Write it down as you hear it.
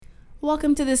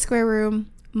Welcome to the Square Room.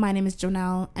 My name is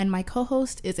Jonelle, and my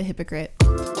co-host is a hypocrite.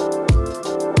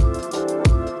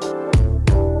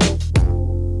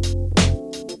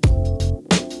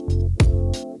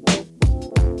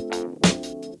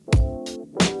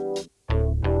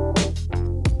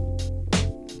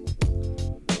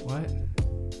 What?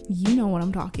 You know what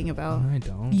I'm talking about. I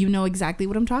don't. You know exactly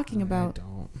what I'm talking about. I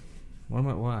don't. What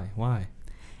am I? Why?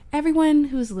 Everyone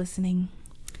who's listening,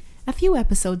 a few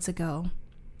episodes ago,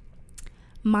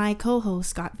 my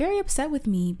co-host got very upset with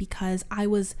me because I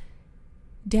was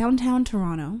downtown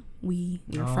Toronto. We're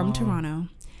from Toronto,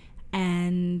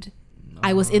 and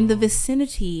I was in the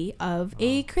vicinity of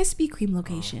a Krispy Kreme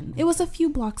location. It was a few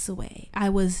blocks away. I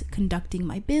was conducting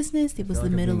my business. It was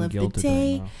the middle of the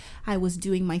day. I was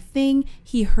doing my thing.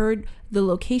 He heard the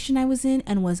location I was in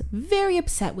and was very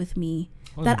upset with me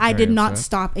that I did not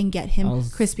stop and get him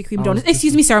Krispy Kreme donuts.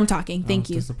 Excuse me, sir, I'm talking. Thank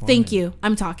you. Thank you.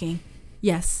 I'm talking.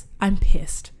 Yes, I'm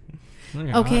pissed.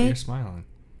 Okay. You're smiling.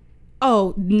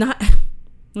 Oh, not...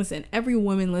 Listen, every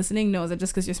woman listening knows that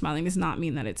just because you're smiling does not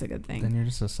mean that it's a good thing. Then you're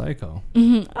just a psycho.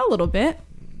 A little bit.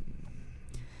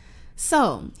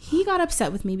 So, he got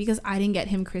upset with me because I didn't get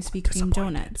him Krispy Kreme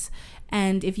donuts.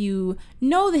 And if you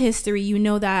know the history, you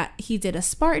know that he did a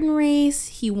Spartan race.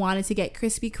 He wanted to get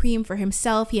Krispy Kreme for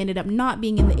himself. He ended up not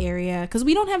being in the area because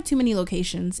we don't have too many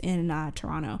locations in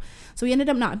Toronto. So he ended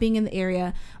up not being in the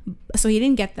area. So he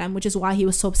didn't get them, which is why he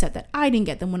was so upset that I didn't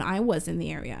get them when I was in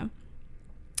the area.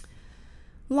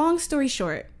 Long story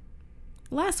short,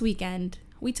 last weekend,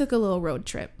 we took a little road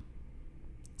trip.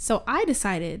 So I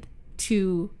decided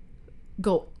to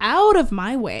go out of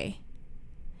my way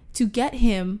to get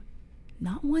him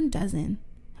not 1 dozen,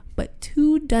 but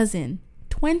 2 dozen,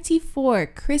 24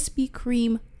 Krispy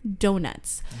Kreme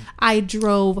donuts. I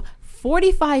drove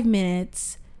 45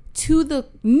 minutes to the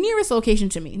nearest location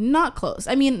to me, not close.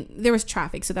 I mean, there was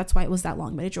traffic, so that's why it was that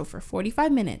long, but I drove for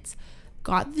 45 minutes,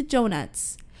 got the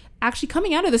donuts. Actually,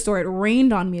 coming out of the store, it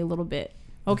rained on me a little bit.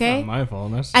 Okay? That's not my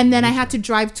fault. And then I had to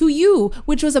drive to you,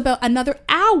 which was about another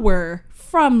hour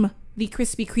from the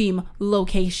Krispy Kreme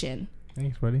location.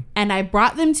 Thanks, buddy. And I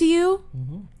brought them to you,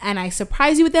 and I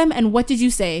surprised you with them. And what did you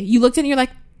say? You looked at it and you're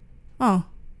like, oh,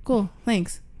 cool,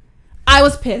 thanks. I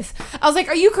was pissed. I was like,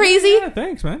 are you crazy? Yeah,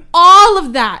 thanks, man. All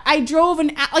of that. I drove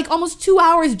almost 2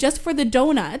 hours just for the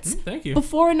donuts. Thank you.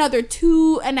 Before another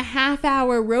 2.5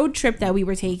 hour road trip that we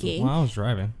were taking. Well, I was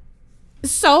driving.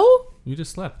 So? You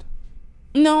just slept.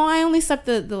 No, I only slept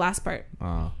the last part.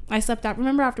 Oh. I slept out.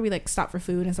 Remember after we stopped for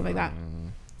food and stuff like that?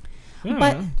 Yeah, but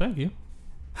man, thank you.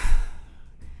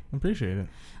 Appreciate it.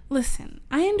 Listen,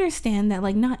 I understand that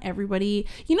not everybody,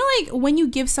 when you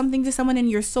give something to someone and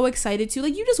you're so excited to,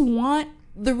 you just want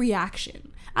the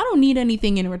reaction. I don't need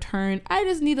anything in return. I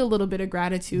just need a little bit of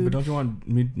gratitude. But don't you want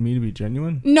me to be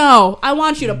genuine? No, I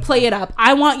want you to play it up.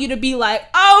 I want you to be like,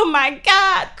 oh my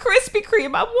God, Krispy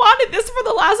Kreme, I've wanted this for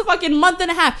the last fucking month and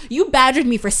a half. You badgered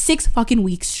me for 6 fucking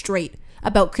weeks straight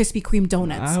about Krispy Kreme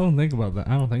donuts. I don't think about that.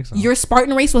 I don't think so. Your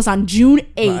Spartan race was on June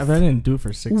 8th. I didn't do it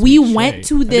for 6 We weeks went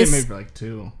straight. to this. I did maybe for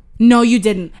 2. No, you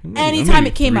didn't. Anytime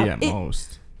it came 3 up. at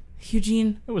most.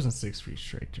 Eugene. It wasn't 6 weeks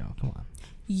straight, Joe. Come on.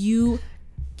 You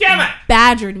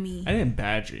badgered me. I didn't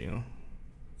badger you.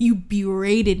 You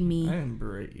berated me. I didn't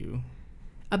berate you.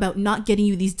 About not getting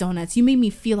you these donuts. You made me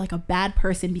feel like a bad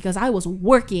person because I was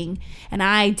working and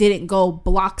I didn't go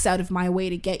blocks out of my way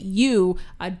to get you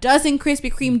a dozen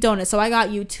Krispy Kreme donuts. So I got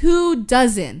you 2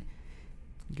 dozen.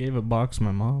 Gave a box to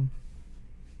my mom.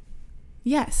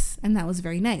 Yes, and that was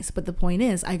very nice. But the point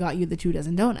is, I got you the 2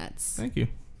 dozen donuts. Thank you.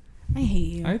 I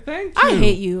hate you. I thank you. I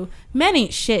hate you. Men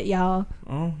ain't shit, y'all.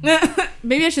 Oh.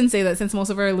 Maybe I shouldn't say that since most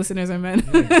of our listeners are men.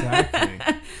 Yeah,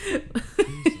 exactly.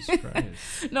 Jesus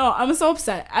Christ. No, I'm so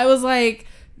upset. I was like,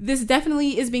 this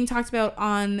definitely is being talked about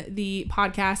on the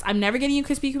podcast. I'm never getting you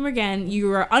Krispy Kreme again.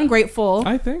 You are ungrateful.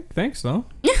 Thanks though.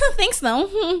 Thanks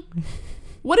though.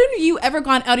 What have you ever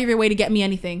gone out of your way to get me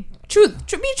anything?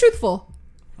 Be truthful.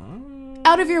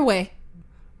 Out of your way.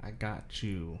 I got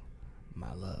you,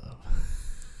 my love.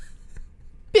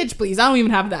 Bitch, please. I don't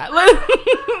even have that.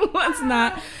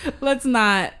 Let's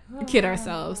not kid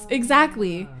ourselves.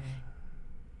 Exactly.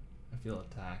 I feel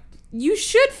attacked. You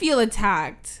should feel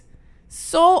attacked.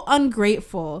 So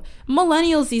ungrateful.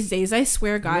 Millennials these days, I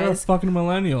swear, guys. You're a fucking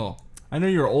millennial. I know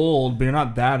you're old, but you're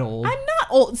not that old. I'm not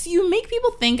old. So you make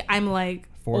people think I'm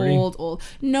 40? Old.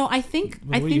 No, I think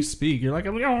the way you speak, you're like,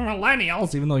 you're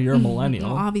millennials, even though you're a millennial.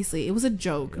 No, obviously, it was a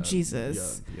joke.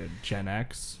 Jesus. Yeah, Gen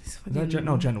X. Is that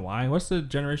Gen Y? What's the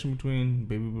generation between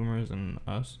baby boomers and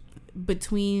us?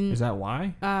 Between. Is that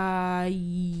Y?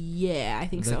 Yeah, I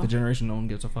think so. Is that the generation no one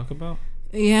gives a fuck about?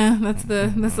 Yeah, that's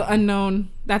the unknown.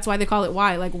 That's why they call it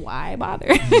why. Like, why bother?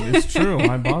 It's true.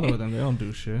 Why bother with them? They don't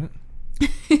do shit.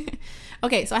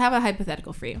 Okay, so I have a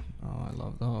hypothetical for you. Oh, I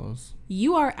love those.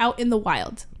 You are out in the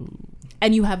wild. Ooh.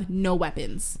 And you have no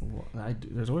weapons. Well,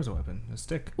 there's always a weapon. A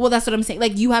stick. Well, that's what I'm saying.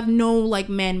 Like, you have no, like,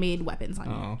 man-made weapons on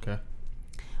you. Oh, okay.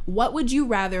 What would you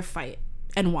rather fight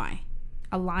and why?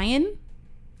 A lion,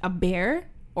 a bear,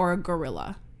 or a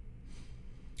gorilla?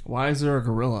 Why is there a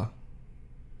gorilla?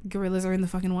 Gorillas are in the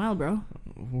fucking wild, bro.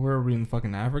 Where are we in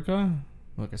fucking Africa?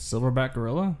 Like a silverback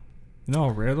gorilla? You know how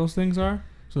rare those things are?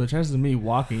 So the chances of me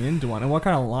walking into one, and what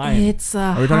kind of lion? It's a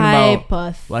are we talking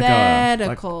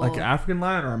hypothetical. Like an African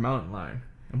lion or a mountain lion?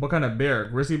 And what kind of bear?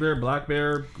 Grizzly bear, black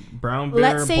bear, brown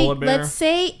bear, polar bear? Let's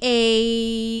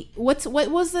say what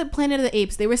was the Planet of the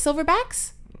Apes? They were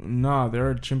silverbacks? No,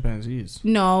 they're chimpanzees.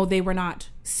 No, they were not.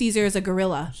 Caesar is a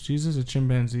gorilla. Caesar's a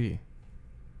chimpanzee.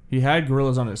 He had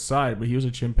gorillas on his side, but he was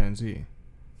a chimpanzee.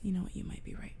 You know what? You might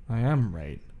be right. I am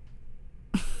right.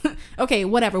 Okay,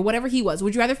 whatever he was.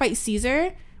 Would you rather fight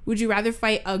Caesar? Would you rather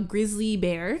fight a grizzly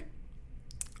bear?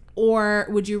 Or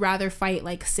would you rather fight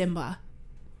like Simba?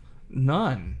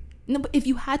 None. No, but if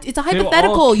you had to, it's a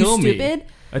hypothetical, you stupid. Me.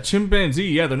 A chimpanzee,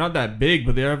 yeah, they're not that big,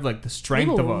 but they have like the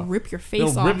strength of a. Rip your face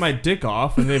off. They'll rip my dick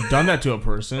off, and they've done that to a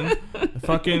person.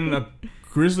 A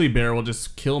grizzly bear will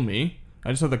just kill me. I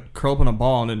just have to curl up in a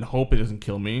ball and then hope it doesn't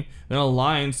kill me. Then a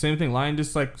lion, same thing. Lion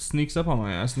just like sneaks up on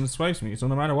my ass and swipes me. So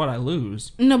no matter what, I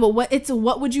lose. No, but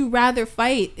what would you rather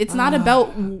fight? It's not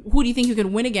about who do you think you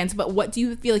can win against, but what do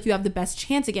you feel like you have the best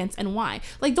chance against and why?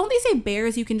 Like, don't they say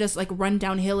bears you can just like run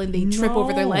downhill and they trip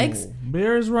over their legs?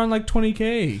 Bears run like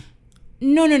 20K.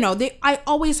 No. I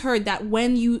always heard that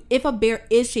if a bear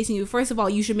is chasing you, first of all,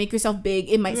 you should make yourself big.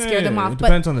 It might scare them off. It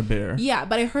depends on the bear. Yeah,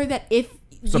 but I heard that if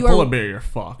it's a polar bear, you're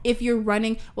fucked. If you're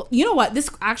running, well, you know what? This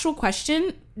actual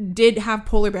question did have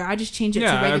polar bear. I just changed it to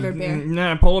regular bear.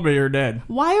 Nah, polar bear, you're dead.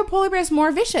 Why are polar bears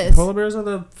more vicious? Polar bears are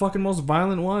the fucking most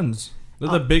violent ones. They're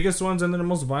the biggest ones and they're the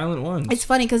most violent ones. It's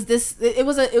funny because it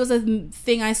was a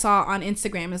thing I saw on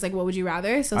Instagram. It's like, what would you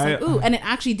rather? So it's like, ooh, and it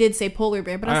actually did say polar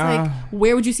bear, but I was like,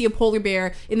 where would you see a polar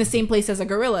bear in the same place as a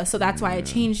gorilla? So that's why I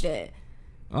changed it.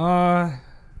 A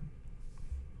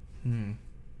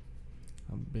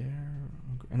bear.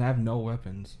 And I have no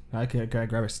weapons. Can I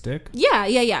grab a stick?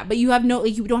 Yeah. But you have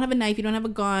you don't have a knife. You don't have a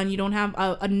gun. You don't have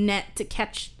a net to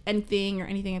catch anything or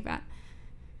anything like that.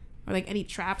 Or like any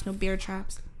traps. No bear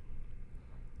traps.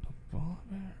 A polar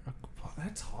bear?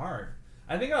 That's hard.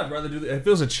 I think I'd rather do that. If it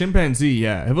was a chimpanzee,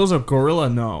 yeah. If it was a gorilla,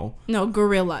 no. No,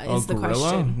 gorilla is the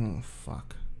question. Oh,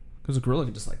 fuck. Because a gorilla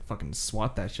could just like fucking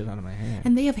swat that shit out of my hand.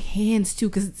 And they have hands too,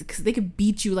 because they could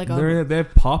beat you like a... They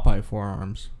have Popeye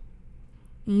forearms.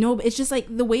 No, but it's just like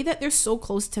the way that they're so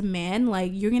close to man,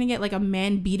 like you're gonna get like a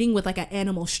man beating with like an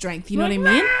animal strength. You know what I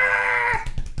mean?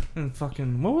 And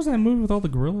fucking, what was that movie with all the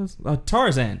gorillas?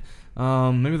 Tarzan.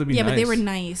 Maybe they'd be nice. Yeah, but they were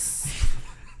nice.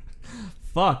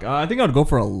 Fuck. I think I'd go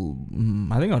for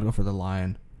the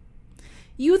lion.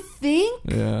 You think?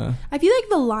 Yeah. I feel like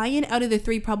the lion out of the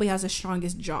three probably has the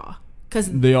strongest jaw.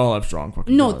 Cause they all have strong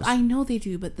fucking jaws. I know they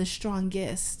do, but the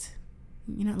strongest.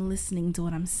 You're not listening to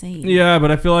what I'm saying. Yeah, but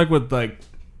I feel like with like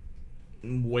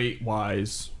weight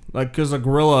wise, like because a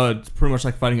gorilla, it's pretty much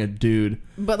like fighting a dude.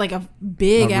 But like a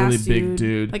big ass really big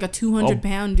dude, like a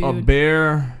 200-pound dude. A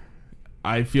bear,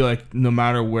 I feel like no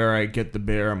matter where I get the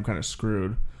bear, I'm kind of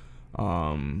screwed.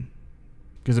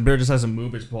 Because the bear just has to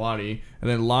move its body, and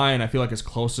then lion, I feel like it's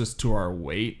closest to our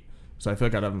weight, so I feel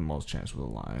like I'd have the most chance with a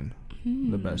lion.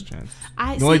 The best chance.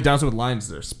 The only downside with lions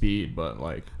is their speed, but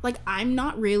like I'm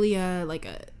not really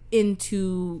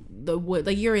into the wood.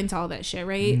 Like you're into all that shit,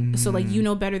 right? Mm-hmm. So like you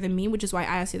know better than me, which is why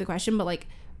I asked you the question. But like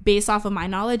based off of my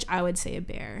knowledge, I would say a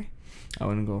bear. I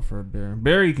wouldn't go for a bear.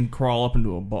 Bear, you can crawl up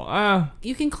into a ball.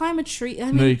 You can climb a tree. I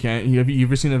mean, no, you can't. Have you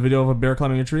ever seen a video of a bear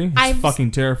climbing a tree? It's fucking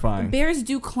terrifying. Bears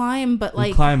do climb, but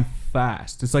like they climb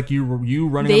fast. It's like you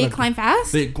running. They climb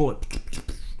fast. They go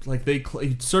like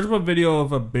search up a video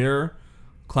of a bear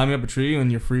climbing up a tree in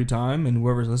your free time, and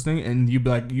whoever's listening, and you'd be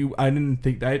like, I didn't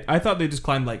think that. I thought they just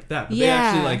climbed like that, but they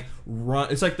actually like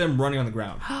run. It's like them running on the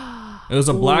ground. It was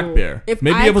a black bear. If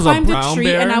maybe it was a brown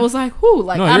bear, and I was like, "Whoo!"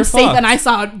 Like no, I'm safe, and I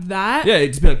saw that. Yeah,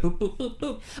 it'd just be like boop boop boop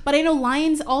boop. But I know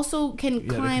lions also can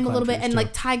climb a little bit, and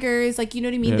like tigers, like you know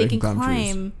what I mean. They can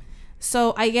climb.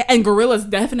 So I get, and gorillas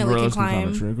definitely can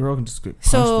climb. A tree. A gorilla can just punch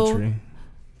the tree.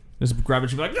 Just grab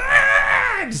it, and be like,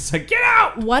 ah! Just like get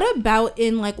out. What about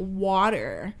in like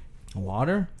water?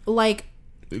 Water? Like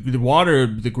the water,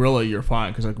 the gorilla, you're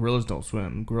fine because like gorillas don't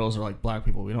swim. Gorillas are like black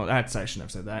people. We know that. I shouldn't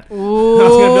have said that.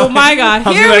 Oh my god!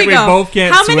 Here we go. We both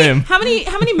can't swim. How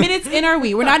many minutes in are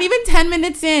we? We're not even 10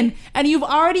 minutes in, and you've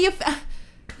already.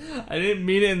 I didn't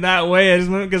mean it in that way. I just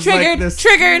meant because Triggered. like this.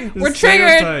 Triggered. this We're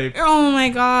triggered. stereotype. Oh my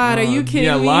god, are you kidding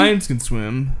Yeah, me? lions can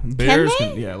swim. Bears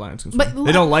Can they? Yeah, lions can swim. But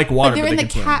They don't like water, they're but in they the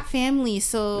can cat family,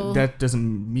 so swim. That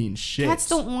doesn't mean shit. cats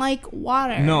don't like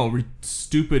water. No,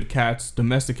 stupid cats,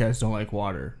 domestic cats don't like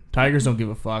water. Tigers don't give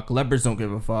a fuck. Leopards don't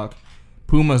give a fuck.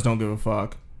 Pumas don't give a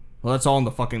fuck. Well, that's all in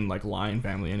the fucking like lion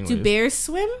family anyway. Do bears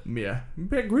swim? Yeah,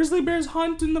 grizzly bears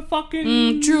hunt in the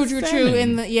fucking. True. salmon.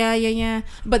 In the yeah.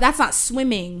 But that's not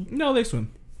swimming. No, they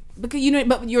swim. Because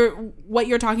but what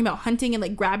you're talking about hunting and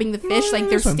like grabbing the fish, No, like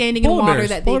they're swim. standing in Polar water bears.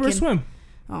 that they Polar can bears swim.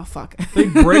 Oh fuck. They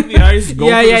break the ice. Go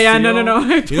Yeah, for the yeah. seal. No. I You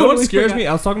know what totally scares forgot. me?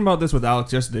 I was talking about this with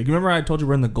Alex yesterday. You remember I told you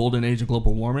we're in the golden age of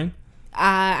global warming?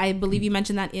 I believe you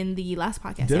mentioned that in the last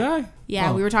podcast. Did I?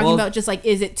 Yeah, Oh, we were talking well- about just like,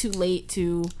 is it too late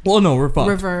to Well, no, we're fucked.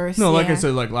 reverse? No, like I Yeah.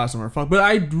 said, like last time we're fucked. But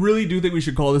I really do think we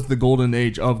should call this the golden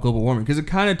age of global warming because it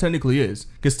kind of technically is.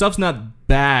 Because stuff's not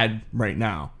bad right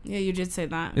now. Yeah, you did say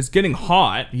that. It's getting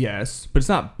hot, yes, but it's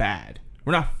not bad.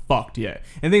 We're not fucked yet.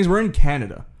 And things, we're in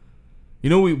Canada. You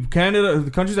know, Canada,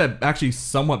 the countries that actually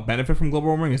somewhat benefit from global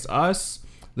warming is us,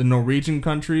 the Norwegian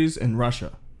countries, and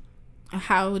Russia.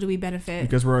 How do we benefit?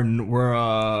 Because we're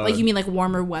Like you mean like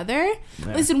warmer weather?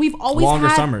 Yeah. Listen, we've always Longer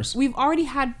had summers. We've already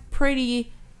had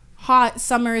pretty hot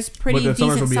summers, pretty but the decent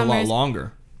summers will be a lot summers.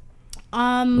 longer.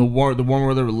 The warm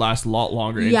weather will last a lot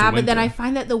longer. Yeah, into but then I winter.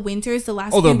 find that the winters, the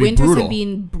last Oh, few they'll be winters brutal. have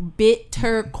been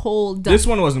bitter cold. This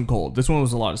one wasn't cold. This one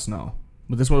was a lot of snow.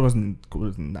 But this one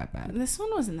wasn't that bad. This one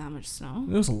wasn't that much snow.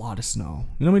 It was a lot of snow.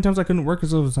 You know how many times I couldn't work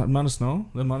because of the amount of snow,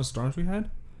 the amount of storms we had?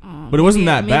 But it wasn't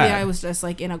that maybe bad. I was just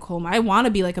like in a coma. I want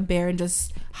to be like a bear and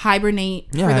just hibernate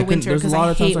Yeah, for I the couldn't- winter there's a because lot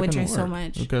I of times hate I winter couldn't so work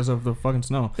much. because of the fucking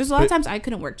snow. There's a lot of times I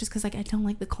couldn't work just because like I don't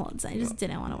like the cold. I just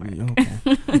didn't want to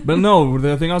work. Okay. But no,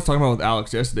 the thing I was talking about with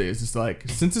Alex yesterday is just like,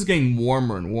 since it's getting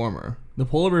warmer and warmer, the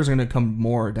polar bears are going to come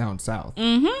more down south.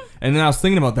 Mm-hmm. And then I was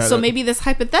thinking about that. So maybe this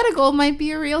hypothetical might be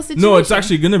a real situation. No, it's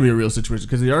actually going to be a real situation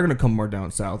because they are going to come more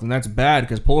down south. And that's bad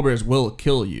because polar bears will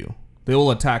kill you. They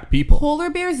will attack people. Polar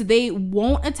bears, they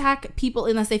won't attack people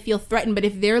unless they feel threatened. But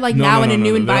if they're like in a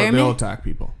new environment, They'll attack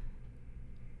people.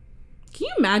 Can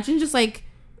you imagine just like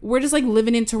we're just like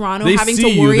living in Toronto They having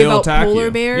see to worry you, they'll about attack polar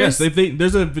you. bears? Yes,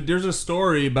 there's a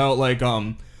story about like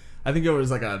I think it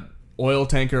was like a oil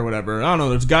tanker or whatever. I don't know.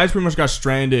 There's guys pretty much got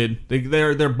stranded.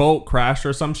 Their boat crashed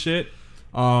or some shit.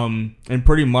 And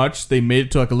pretty much they made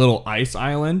it to like a little ice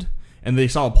island. And they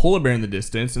saw a polar bear in the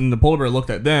distance, and the polar bear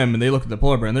looked at them, and they looked at the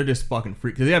polar bear, and they're just fucking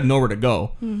freaked because they have nowhere to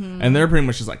go, and they're pretty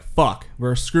much just like, "Fuck,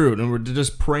 we're screwed," and we're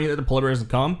just praying that the polar bear doesn't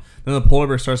come. Then the polar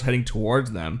bear starts heading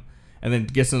towards them, and then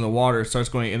gets into the water, starts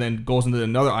going, and then goes into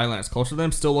another island that's closer to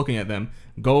them, still looking at them,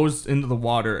 goes into the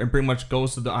water, and pretty much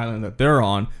goes to the island that they're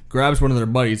on, grabs one of their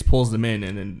buddies, pulls them in,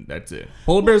 and then that's it.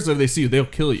 Polar bears, if they see you, they'll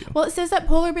kill you. Well, it says that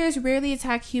polar bears rarely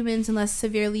attack humans unless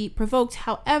severely provoked.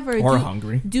 However, Or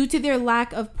hungry. due to their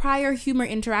lack of prior human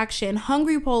interaction,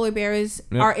 hungry polar bears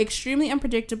Yep. are extremely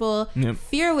unpredictable, Yep.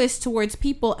 fearless towards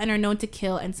people, and are known to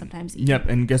kill and sometimes eat. Yep,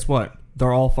 and guess what?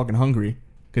 They're all fucking hungry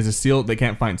because they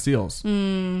can't find seals.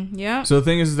 Yeah. So the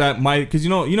thing is that because you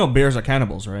know bears are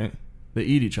cannibals, right? They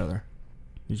eat each other.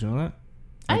 Did you know that?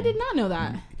 I did not know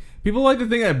that. People like to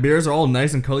think that bears are all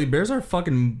nice and cuddly. Bears are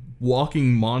fucking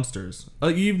walking monsters.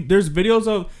 There's videos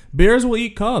of bears will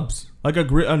eat cubs. Like a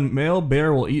male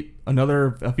bear will eat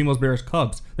a female bear's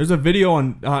cubs. There's a video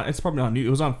on it's probably on. It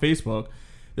was on Facebook.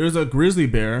 There's a grizzly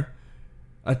bear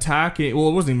attacking. Well,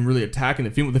 it wasn't even really attacking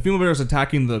the female. The female bear was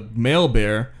attacking the male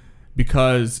bear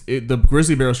because the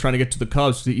grizzly bear was trying to get to the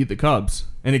cubs to eat the cubs,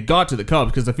 and it got to the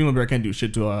cubs because the female bear can't do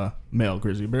shit to a male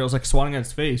grizzly bear. It was like swatting at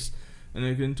its face, and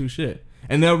it couldn't do shit.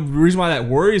 And the reason why that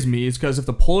worries me is because if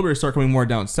the polar bears start coming more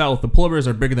down south, the polar bears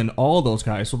are bigger than all those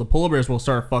guys, so the polar bears will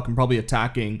start fucking probably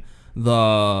attacking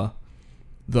the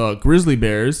grizzly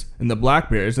bears and the black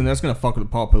bears, and that's gonna fuck with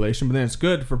the population. But then it's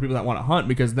good for people that want to hunt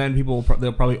because then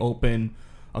they'll probably open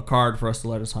a card for us to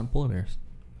let us hunt polar bears.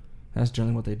 That's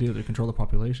generally what they do. They control the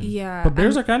population. Yeah, But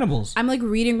bears are cannibals. I'm like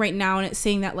reading right now, and it's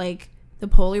saying that like the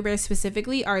polar bears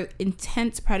specifically are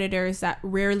intense predators that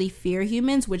rarely fear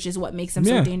humans, which is what makes them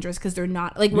Yeah. so dangerous because they're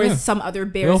not like whereas some other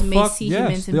bears They'll may see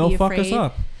humans and they'll be fuck afraid. us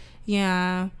up.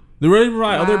 Yeah. The reason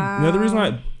why Wow. the reason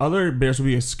why other bears would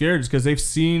be scared is because they've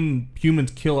seen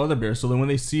humans kill other bears. So then when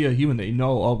they see a human, they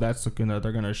know, oh,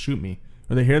 they're gonna shoot me.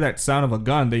 Or they hear that sound of a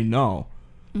gun, they know.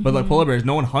 But like polar bears,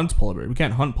 no one hunts polar bears. We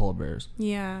can't hunt polar bears.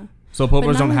 Yeah. So polar But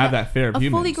bears not don't only have that, that fear of a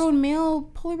humans. fully grown male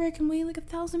polar bear can weigh like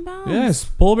 1,000 pounds. Yes,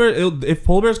 if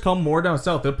polar bears come more down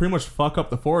south, they'll pretty much fuck up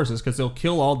the forests because they'll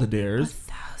kill all the dares.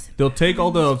 1,000 They'll take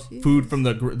all the pounds, food jeez. from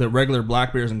the regular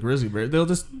black bears and grizzly bears. They'll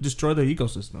just destroy the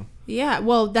ecosystem Yeah,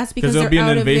 well, that's because because they'll they're be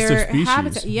out an of invasive their species,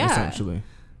 habitat. Yeah. essentially.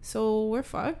 So we're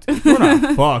fucked. We're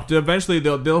not fucked. Eventually,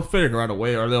 they'll figure out a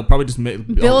way, or they'll probably just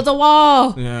build a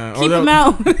wall. Yeah, keep them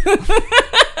out. Leave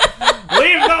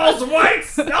those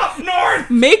whites up north.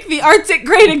 Make the Arctic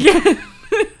great again.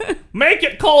 Make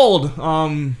it cold.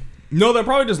 No, they'll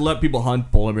probably just let people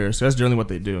hunt polar bears. That's generally what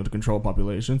they do to control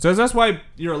populations. So that's why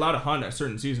you're allowed to hunt at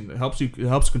certain seasons. It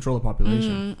helps control the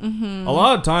population. Mm-hmm. A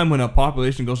lot of time when a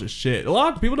population goes to shit, a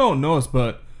lot of people don't know this,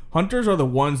 but hunters are the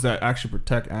ones that actually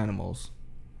protect animals.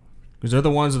 Because they're the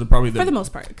ones that are probably for the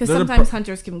most part. Because sometimes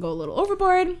hunters can go a little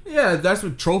overboard. Yeah, that's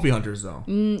what trophy hunters though.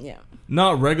 Yeah.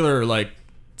 Not regular like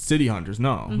city hunters.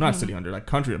 No, not city hunter, like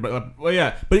country. But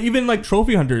yeah, but even like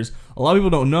trophy hunters, a lot of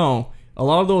people don't know. A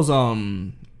lot of those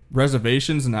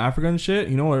reservations in Africa and shit,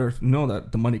 you know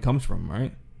that the money comes from,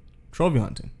 right? Trophy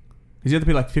hunting. Because you have to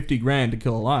pay like $50,000 to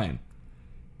kill a lion.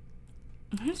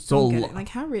 I just don't get it. Like,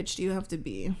 how rich do you have to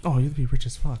be? Oh, you have to be rich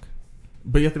as fuck.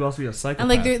 But you have to also be a psychopath. And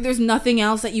like, there's nothing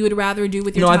else that you would rather do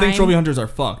with your time. No, I think trophy hunters are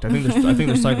fucked. I think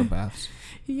they're psychopaths.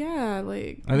 Yeah,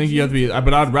 like. I think you have to be,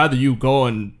 but I'd rather you go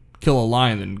and kill a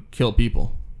lion than kill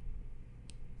people.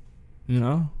 You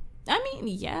know? I mean,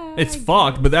 yeah. It's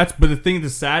fucked, but the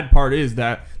sad part is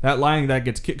that lion that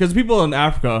gets killed, because people in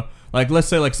Africa, like let's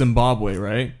say like Zimbabwe,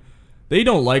 right? They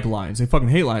don't like lions. They fucking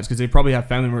hate lions because they probably have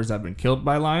family members that have been killed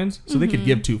by lions, so they could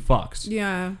give two fucks.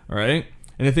 Yeah. All right.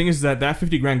 And the thing is that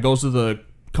 $50,000 goes to the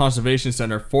conservation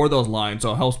center for those lions,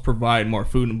 so it helps provide more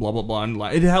food and blah blah blah. And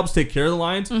it helps take care of the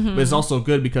lions, but it's also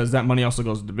good because that money also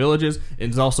goes to the villages, and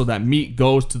it's also that meat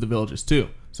goes to the villages too,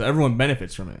 so everyone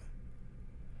benefits from it.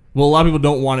 Well, a lot of people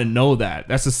don't want to know that.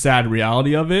 That's the sad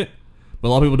reality of it. But a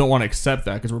lot of people don't want to accept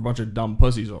that because we're a bunch of dumb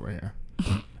pussies over here.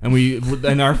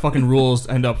 And our fucking rules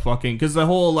end up fucking... Because the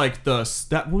whole, like,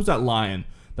 what was that lion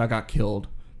that got killed?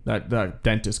 That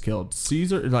dentist killed?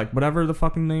 Caesar? Like, whatever the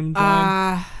fucking name.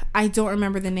 I don't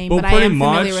remember the name, but I am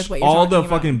familiar with what you're talking about. All the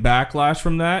fucking backlash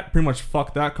from that pretty much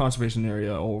fucked that conservation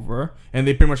area over. And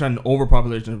they pretty much had an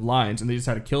overpopulation of lions, and they just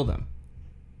had to kill them.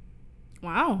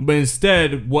 Wow. But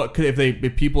instead, if they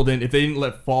didn't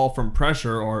let fall from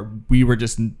pressure, or we were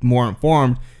just more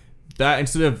informed, that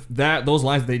instead of those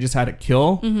lions they just had to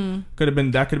kill could have been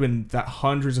that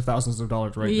hundreds of thousands of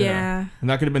dollars right there.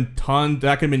 And that could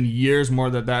have been years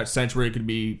more that sanctuary could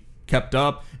be kept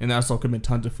up, and that also could have been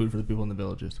tons of food for the people in the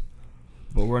villages.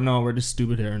 But we're just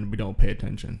stupid here and we don't pay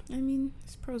attention. I mean,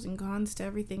 there's pros and cons to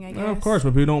everything, I guess. Yeah, of course,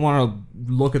 but we don't want to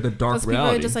look at the dark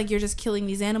reality. People are just like, you're just killing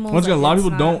these animals. Once again, a lot of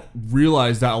people don't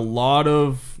realize that a lot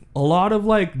of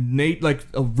like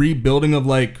a rebuilding of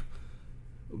like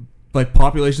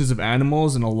populations of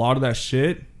animals and a lot of that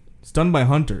shit, it's done by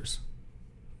hunters.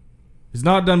 It's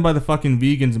not done by the fucking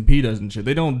vegans and PETAs and shit.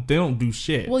 They don't do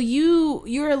shit. Well,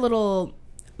 you're a little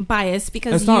biased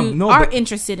because you are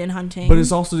interested in hunting. But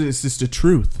it's just the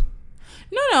truth.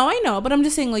 No, I know. But I'm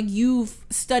just saying, like, you've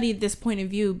studied this point of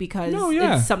view because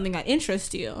it's something that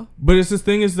interests you. But it's this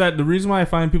thing is that the reason why I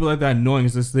find people like that annoying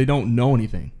is this: they don't know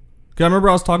anything. Because I remember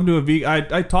I was talking to a vegan.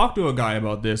 I talked to a guy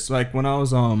about this, like, when I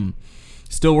was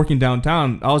still working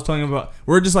downtown. I was telling him about,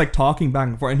 we're just like talking back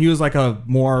and forth, and he was like a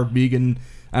more vegan,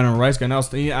 I don't know, rice guy. And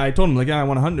I told him, like, yeah, I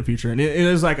want to hunt in the future. And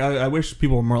it was like, I wish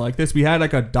people were more like this. We had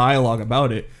like a dialogue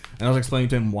about it, and I was explaining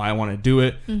to him why I want to do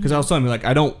it. Because I was telling him, like,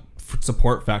 I don't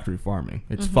support factory farming.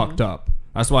 It's fucked up.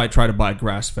 That's why I try to buy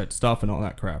grass-fed stuff and all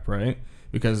that crap, right?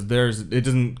 Because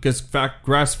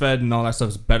grass-fed and all that stuff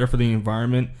is better for the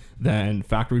environment than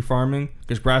factory farming.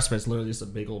 Because grass-fed is literally just a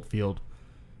big old field,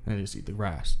 and they just eat the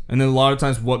grass. And then a lot of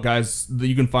times,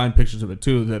 you can find pictures of it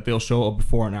too, that they'll show a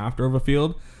before and after of a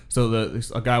field. So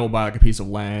a guy will buy like a piece of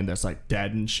land that's like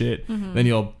dead and shit. Then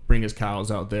he'll bring his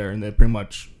cows out there, and he pretty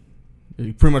much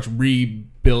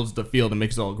rebuilds the field and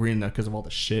makes it all green because of all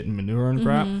the shit and manure and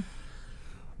crap.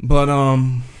 But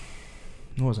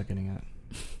what was I getting at?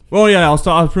 Well, yeah, I was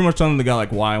pretty much telling the guy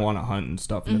like why I want to hunt and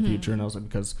stuff in the future, and I was like,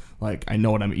 because like I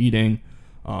know what I'm eating.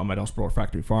 I don't support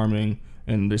factory farming,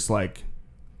 and just like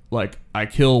I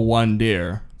kill one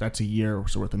deer, that's a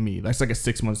year's worth of meat. That's like a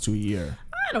 6 months to a year.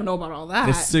 I don't know about all that.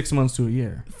 It's 6 months to a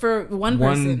year for one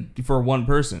person. For one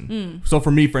person. So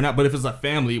for me, for now, but if it's a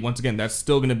family, once again, that's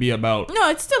still going to be about. No,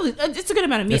 it's a good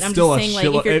amount of meat. I'm just saying, like,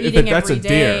 if you're eating every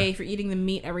day, if you're eating the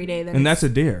meat every day, then that's a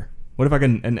deer. What if I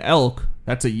can an elk?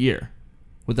 That's a year.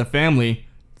 With a family,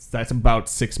 that's about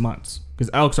 6 months, because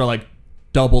elks are like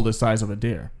double the size of a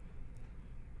deer.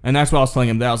 And that's what I was telling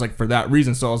him, that I was like, for that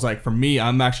reason. So I was like, for me,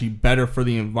 I'm actually better for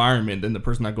the environment than the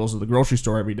person that goes to the grocery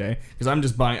store every day, because I'm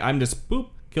just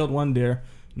killed one deer.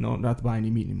 No, not to buy any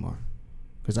meat anymore,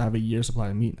 because I have a year's supply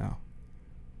of meat now.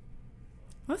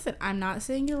 Listen, I'm not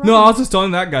saying you're wrong. No, I was just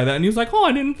telling that guy that, and he was like, "Oh,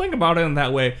 I didn't think about it in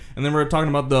that way." And then we were talking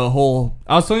about the whole.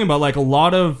 I was telling him about like a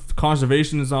lot of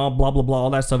conservation and all blah blah blah, all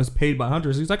that stuff is paid by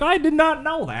hunters. He's like, "I did not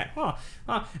know that."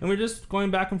 And we're just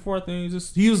going back and forth, and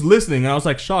he was listening. And I was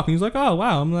like shocked. And he's like, "Oh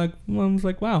wow." I was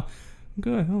like, "Wow,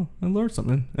 good. Oh, I learned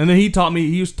something." And then he taught me.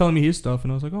 He was telling me his stuff,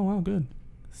 and I was like, "Oh wow, good."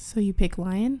 So you pick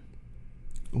lion?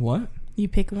 What? You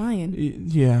pick lion?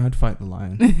 Yeah, I'd fight the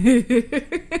lion.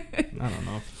 I don't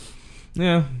know.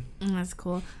 Yeah. That's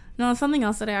cool. No, something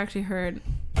else that I actually heard.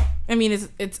 I mean,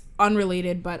 it's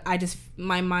unrelated, but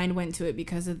my mind went to it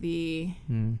because of the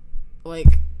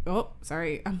like. Oh,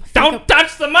 sorry. Don't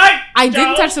touch the mic. I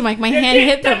didn't touch the mic. My hand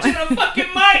hit the mic. The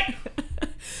fucking mic.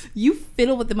 You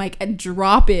fiddle with the mic and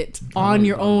drop it on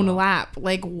your own lap.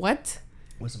 Like what?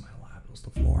 It wasn't my lap. It was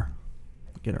the floor.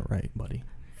 Get it right, buddy.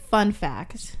 Fun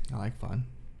fact. I like fun.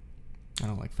 I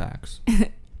don't like facts.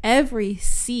 Every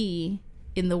C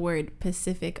in the word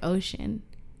Pacific Ocean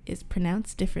is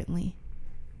pronounced differently.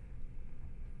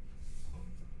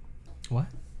 What?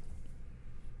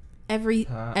 Every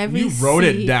you wrote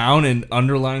it down and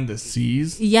underlined the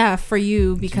C's? Yeah, for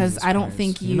you, because Jesus I don't Christ.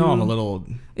 think you... You know I'm a little...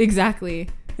 Exactly.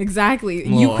 I'm a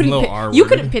little R-worded. You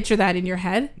couldn't picture that in your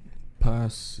head.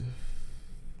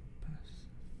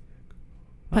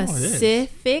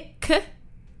 Pacific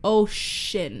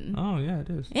Ocean. Oh, yeah, it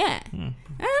is. Yeah. I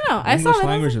don't know. I saw English that.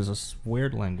 language is a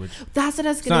weird language. That's what I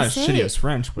was going to say. It's not as shitty as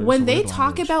French, but when it's a they weird talk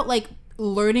language. about like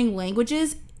learning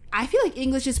languages, I feel like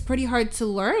English is pretty hard to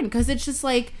learn because it's just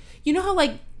like, you know how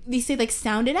like they say like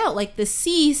sound it out, like the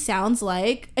C sounds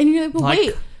like, and you're like, but like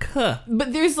wait, K.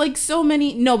 but there's like so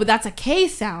many. No, but that's a K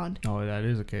sound, Oh, that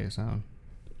is a K sound.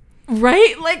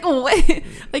 right? Like what?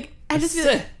 Like I just feel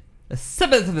like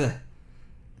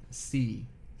C.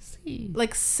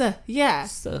 like S, yeah.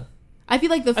 S. I feel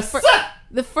like the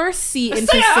first C in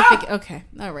Pacific. Okay,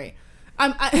 all right.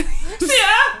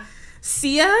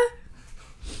 Sia.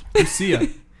 Who's Sia?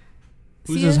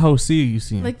 Who's Sia? this hoe Sia you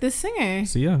seen? Like the singer.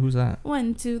 Sia? Who's that?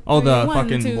 1, 2, 3. Oh, the 1,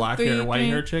 fucking 2, black 3, hair, white 3.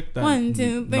 hair chick? That 1,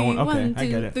 2, 3. no one, okay, 1, 2, I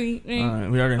get it. 3. All right,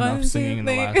 we already enough 1, singing in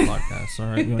the 2, last 3. podcast. All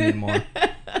right, we don't need more.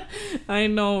 I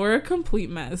know, we're a complete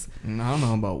mess. I don't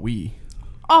know about we.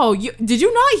 Oh, did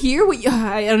you not hear what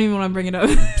I don't even want to bring it up.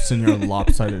 It's in your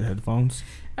lopsided headphones.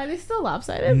 Are they still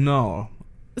lopsided? No.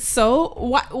 So,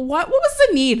 what was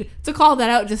the need to call that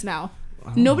out just now?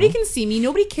 Nobody can see me.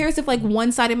 Nobody cares if like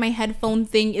one side of my headphone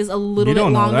thing is a little bit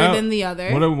longer than the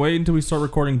other. What? Wait until we start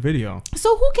recording video.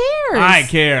 So who cares? I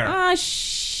care.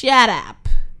 Shut up.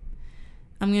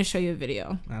 I'm going to show you a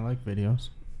video. I like videos.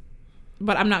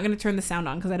 But I'm not going to turn the sound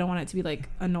on because I don't want it to be like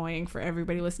annoying for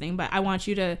everybody listening. But I want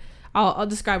you to... I'll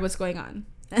describe what's going on.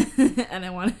 And I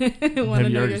want to know your Have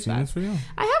you already seen this video?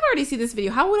 I have already seen this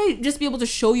video. How would I just be able to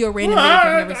show you a random video if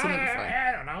I've never seen it before?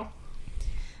 I don't know.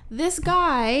 This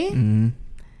guy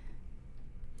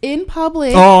in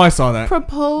public I saw that.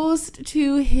 proposed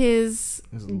to his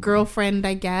girlfriend,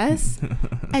 I guess.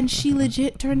 And she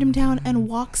legit turned him down and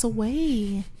walks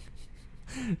away.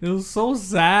 It was so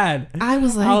sad. I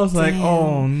was like,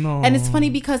 oh no. And it's funny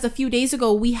because a few days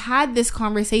ago we had this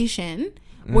conversation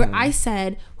where I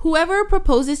said, whoever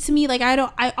proposes to me, like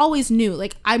I always knew,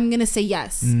 like I'm gonna say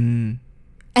yes. And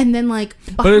then like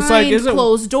behind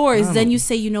closed doors, then you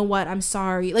say, you know what, I'm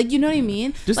sorry. Like, you know what I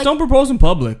mean? Just like, don't propose in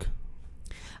public.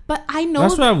 But I know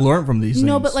that's what I've learned from these things.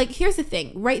 No, but like here's the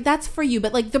thing, right? That's for you.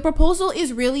 But like the proposal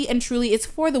is really and truly, it's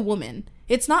for the woman.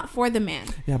 It's not for the man.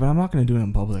 Yeah, but I'm not gonna do it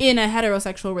in public. In a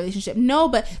heterosexual relationship. No,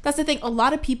 but that's the thing. A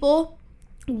lot of people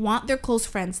want their close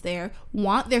friends there,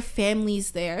 want their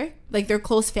families there, like their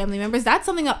close family members. That's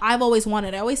something that I've always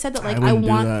wanted. I always said that, like, I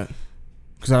want that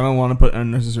because I don't want to put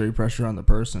unnecessary pressure on the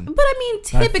person. But I mean,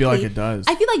 typically, I feel like it does.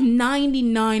 I feel like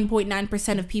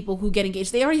 99.9% of people who get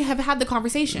engaged, they already have had the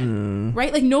conversation,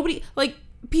 right? Like nobody, like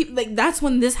people, like that's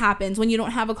when this happens, when you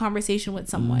don't have a conversation with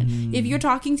someone. If you're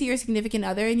talking to your significant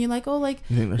other and you're like, oh, like,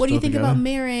 what do you think about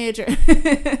marriage, or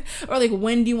like,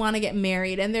 when do you want to get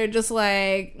married? And they're just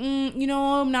like, you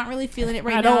know, I'm not really feeling it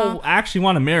right now. I don't actually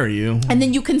want to marry you. And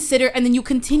then you consider, and then you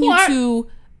continue to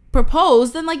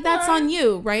propose, then like that's on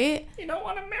you, right? You don't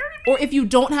want to marry me. Or if you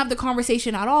don't have the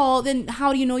conversation at all, then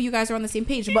how do you know you guys are on the same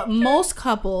page? But most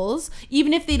couples,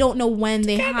 even if they don't know when,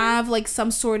 they have like some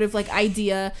sort of like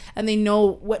idea and they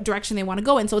know what direction they want to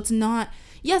go in. So it's not,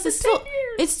 yes,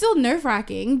 it's still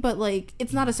nerve-wracking, but like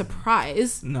it's not a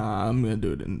surprise. Nah, I'm gonna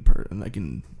do it in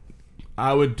person.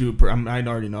 I would do it. I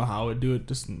already know how I would do it,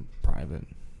 just in private.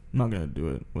 I'm not gonna do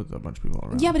it with a bunch of people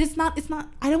around. Yeah, but it's not.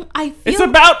 I feel it's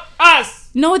about us.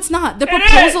 No, it's not. The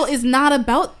proposal is not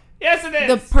about Yes, it is.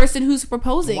 the person who's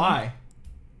proposing. Why?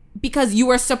 because you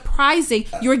are surprising.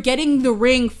 You're getting the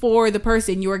ring for the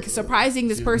person. You are surprising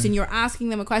this person. You're asking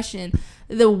them a question.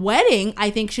 The wedding, I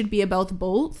think, should be about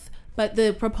both. But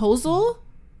the proposal,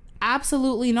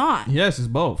 absolutely not. Yes, it's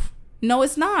both. No,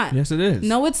 it's not. Yes, it is.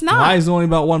 No, it's not. Why is it only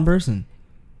about one person?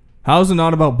 How is it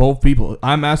not about both people?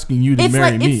 I'm asking you to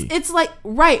marry me. It's like,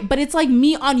 right, but it's like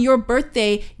me on your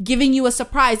birthday giving you a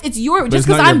surprise. It's your, But just it's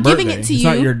not because I'm your giving birthday. it to It's you.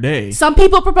 not your day. Some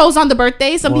people propose on the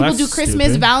birthday. Some Well, people do that's Christmas,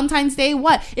 stupid. Valentine's Day.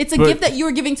 What? It's a gift that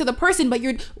you're giving to the person, but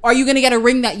are you going to get a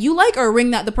ring that you like or a ring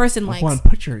that the person likes? I want to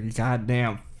put your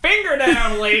goddamn finger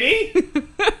down, lady.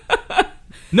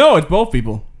 No, it's both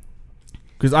people.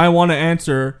 Because I want to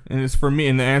answer, and it's for me,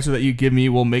 and the answer that you give me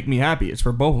will make me happy. It's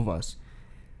for both of us.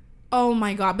 Oh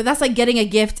my God. But that's like getting a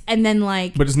gift and then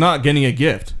like... But it's not getting a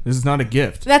gift. This is not a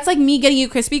gift. That's like me getting you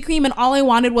Krispy Kreme and all I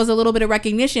wanted was a little bit of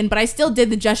recognition, but I still did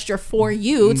the gesture for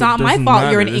you. It's not my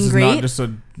fault you're an ingrate. This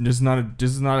is not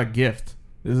a gift.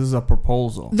 This is a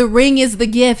proposal. The ring is the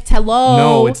gift. Hello.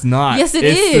 No, it's not. Yes, it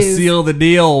it's is. to seal the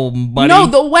deal, buddy. No,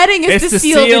 the wedding is it's to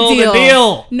seal the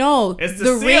deal. No, it's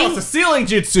the seal. It's a sealing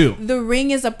jutsu. The ring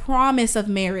is a promise of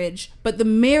marriage, but the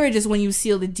marriage is when you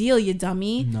seal the deal, you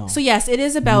dummy. No. So yes, it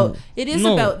is about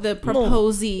about the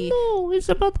proposee. No, it's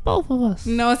about both of us.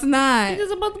 No, it's not. It is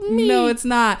about me. No, it's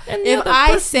not. And the If other I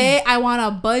person. say I want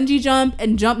to bungee jump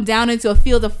and jump down into a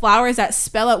field of flowers that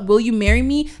spell out "Will you marry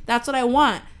me?" That's what I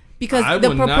want. Because I the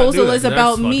would not proposal do that. is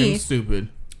about That's me. fucking stupid.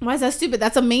 Why is that stupid?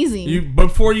 That's amazing.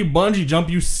 Before you bungee jump,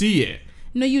 you see it.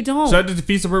 No, you don't. So that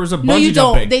defeats the purpose of bungee No, you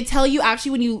jumping. don't. They tell you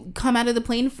actually when you come out of the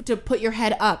plane to put your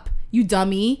head up. You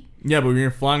dummy. Yeah, but when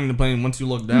you're flying the plane, once you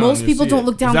look down, Most you people see don't it.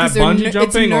 look down Is that 'cause they're bungee it's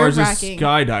jumping or is this nerve-wracking.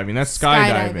 skydiving? That's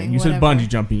skydiving. You said whatever. bungee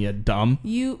jumping, you dumb.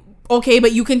 Okay,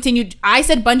 but you continued. I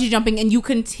said bungee jumping, and you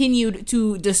continued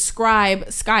to describe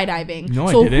skydiving. No,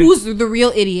 I so didn't. who's the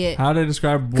real idiot? How did I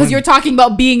describe? Because you're talking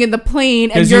about being in the plane,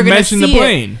 and Because you're you gonna mentioned see the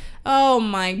plane. It. Oh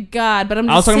my God! But I'm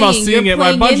just I was talking about saying, seeing you're it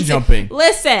by playing bungee jumping.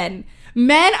 Listen,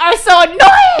 men are so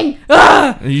annoying.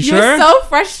 Ugh, Are you you're sure? so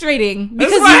frustrating This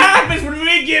because is what happens when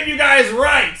we give you guys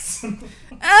rights.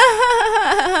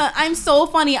 I'm so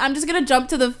funny. I'm just gonna jump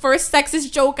to the first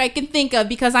sexist joke I can think of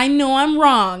because I know I'm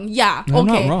wrong. Yeah, I'm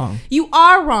okay. not wrong. You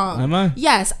are wrong. Am I?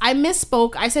 Yes, I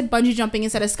misspoke. I said bungee jumping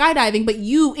instead of skydiving, but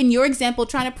you, in your example,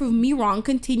 trying to prove me wrong,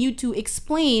 continued to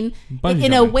explain Bungee it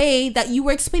in a jumping. way that you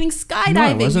were explaining skydiving. No,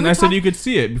 it wasn't. You were I said you could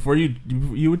see it before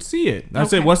you would see it. I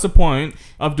said, Okay. what's the point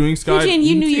of doing skydiving? Eugene,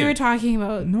 you knew you were talking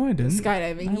about No, I didn't.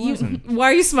 skydiving. I wasn't. Why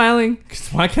are you smiling?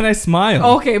 Why can't I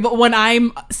smile? Okay, but when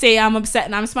I'm upset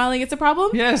and I'm smiling, it's a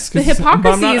problem? Yes, The 'cause hypocrisy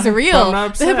I'm not- is I'm real.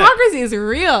 not The upset. hypocrisy is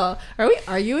real. Are we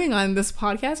arguing on this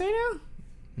podcast right now?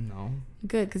 No.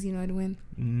 Good, because you know I'd win.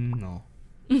 No.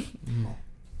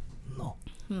 No.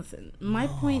 Listen, my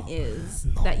point is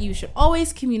that you should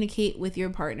always communicate with your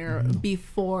partner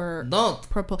before Don't.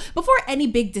 before any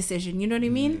big decision. You know what I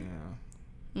mean?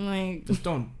 Yeah. Like, Just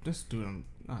don't. Just do it.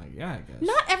 Yeah, I guess.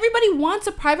 not everybody wants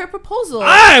a private proposal.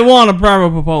 I want a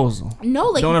private proposal. No,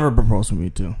 like, Don't ever propose to me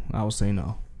too. I will say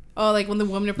no. oh, like when the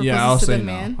woman proposes Yeah, I'll to say the no.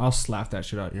 man. I'll slap that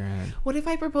shit out your hand. What if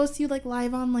I propose to you like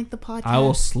live on like the podcast? I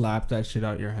will slap that shit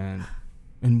out your hand,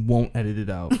 and won't edit it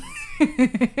out.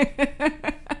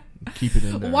 Keep it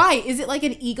in there. Why? Is it like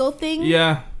an ego thing?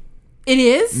 Yeah. It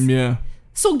is? Yeah.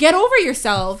 So get over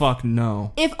yourself. Fuck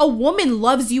no. If a woman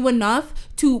loves you enough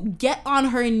to get on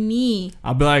her knee.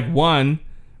 I'll be like, one.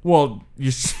 Well,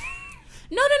 you.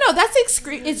 No. That's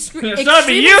extreme. Stop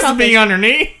me used to being on her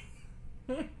knee.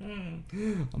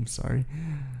 I'm sorry.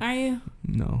 Are you?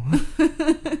 No.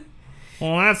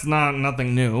 Well, that's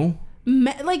nothing new.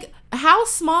 Like, how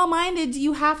small-minded do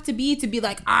you have to be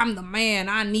like, I'm the man,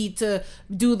 I need to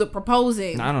do the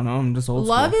proposing? I don't know. I'm just old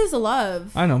Love school. is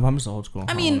love. I know, but I'm just old school. I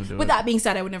don't mean, wanna do with it. that being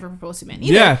said, I would never propose to men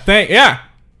either. Yeah.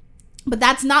 But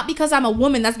that's not because I'm a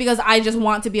woman. That's because I just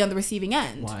want to be on the receiving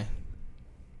end. Why?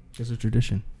 It's a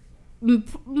tradition.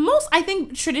 I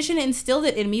think tradition instilled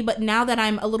it in me, but now that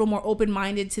I'm a little more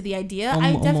open-minded to the idea,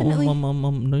 I definitely...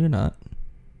 No, you're not.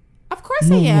 Of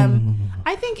course I am. No.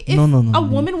 I think if a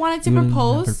woman wanted to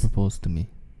propose... never propose to me.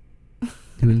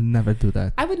 You will never do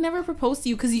that. I would never propose to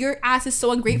you because your ass is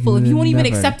so ungrateful. If you won't even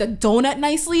accept a donut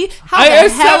nicely, how I the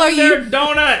hell are accepted you... their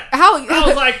donut. How... I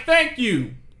was like, thank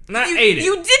you. And I ate it.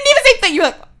 You didn't even say thank you. You're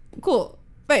like, cool,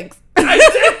 thanks. I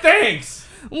said thanks.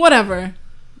 Whatever.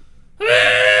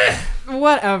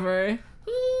 Whatever.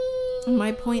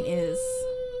 My point is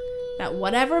that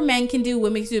whatever men can do,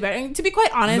 women can do better. And to be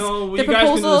quite honest, No, the you guys can do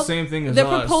proposal, the same thing as the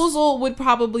us. proposal would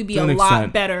probably be To a an lot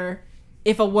extent. better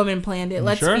if a woman planned it.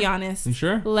 Let's sure? be honest. You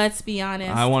sure? Let's be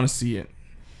honest. I want to see it.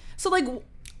 So, like,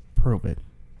 Prove it.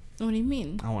 what do you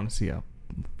mean? I want to see a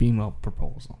female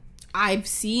proposal. I've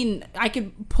seen. I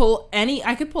could pull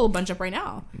a bunch up right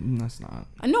now. That's not.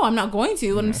 No, I'm not going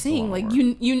to. What I'm saying, like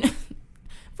you.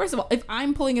 First of all, if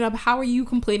I'm pulling it up, how are you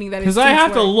complaining that it's because I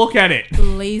have to look at it?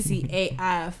 Lazy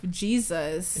AF,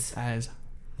 Jesus. It's as.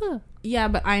 Yeah,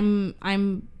 but I'm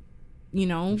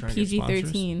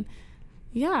PG-13.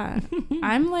 Yeah,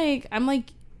 I'm like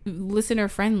listener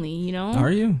friendly. You know.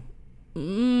 Are you?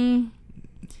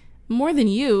 More than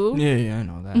you. Yeah, I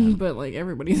know that. But like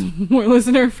everybody's more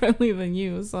listener friendly than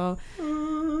you, so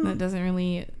that doesn't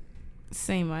really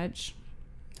say much.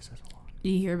 It says a lot. Did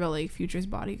you hear about like Future's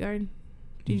bodyguard?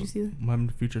 Did you see that? What happened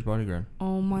to Future's bodyguard?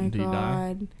 Oh my Did he die?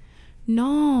 god.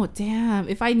 No, damn.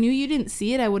 If I knew you didn't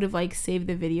see it, I would have like saved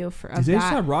the video for Did they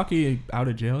have Rocky out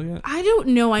of jail yet? I don't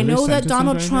know. I know that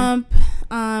Donald Trump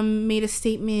made a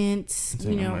statement.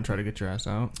 Saying, I'm gonna try to get your ass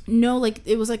out. No, like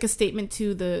it was like a statement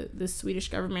to the Swedish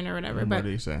government or whatever. But what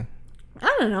did he say?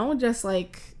 I don't know. Just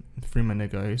like free my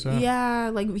nigga ASAP. Yeah,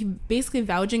 like he basically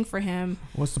vouching for him.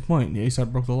 What's the point? The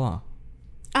ASAP broke the law.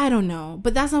 I don't know,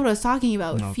 but that's not what I was talking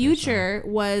about. Okay, Future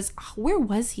was where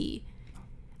was he?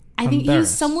 I think he was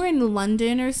somewhere in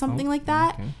London or something like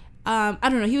that. Okay. I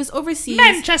don't know. He was overseas.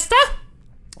 Manchester.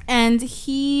 And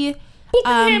he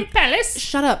Buckingham Palace.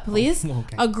 Shut up, please. Oh,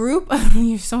 okay. A group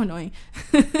you're so annoying.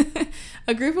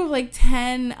 A group of like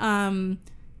 10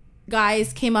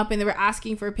 guys came up and they were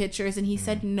asking for pictures and he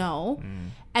said no.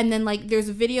 And then like there's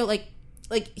a video like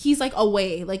he's like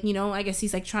away, like, you know, I guess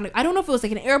he's like trying to, I don't know if it was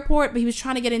like an airport, but he was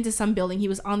trying to get into some building. He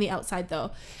was on the outside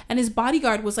though, and his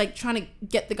bodyguard was like trying to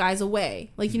get the guys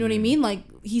away, like, you know what I mean, like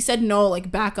he said no,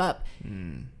 like back up.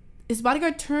 His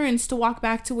bodyguard turns to walk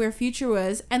back to where Future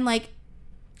was, and like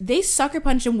they sucker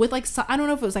punch him with like I don't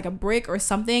know if it was like a brick or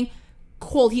something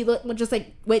cold. He just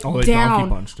like went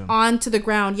down onto the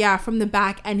ground, from the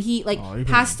back, and he like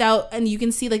passed out, and you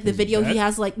can see like the video he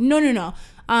has like no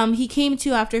he came to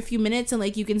after a few minutes, and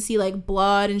like you can see like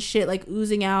blood and shit like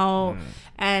oozing out.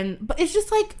 But it's just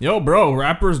like, yo bro,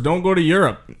 rappers don't go to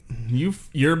Europe. You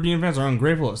European fans are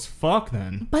ungrateful as fuck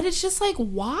then. But it's just like,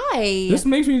 why? This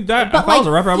makes me that but if I was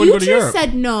a rapper I wouldn't go to Europe. Future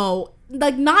said no.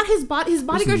 Like, not his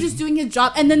bodyguard's just doing his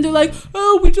job, and then they're like,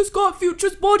 oh, we just got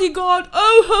Future's bodyguard,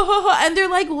 oh, ha, ha, ha. And they're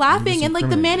like laughing, and like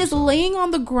the man is laying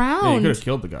on the ground. Yeah, you could have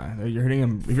killed the guy. You're hitting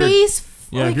him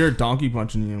if you're donkey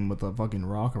punching him with a fucking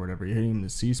rock or whatever, you're hitting him in the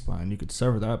C-spine, you could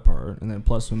sever that part, and then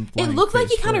plus him it looked like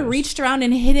he kind of reached around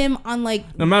and hit him on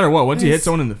like, no matter what, once you hit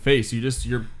someone in the face,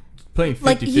 you're playing 50-50.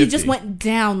 Like he just went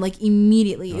down like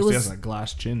immediately. It was, he has a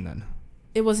glass chin then.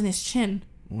 It wasn't his chin.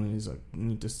 Well, he's like,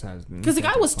 he just has, because the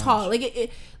guy was tall.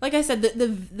 Like like I said,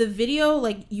 the video,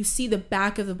 like you see the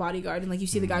back of the bodyguard, and like you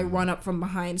see the guy run up from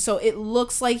behind. So it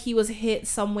looks like he was hit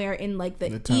somewhere in like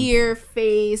the ear,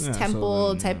 face,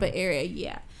 temple type of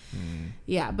area.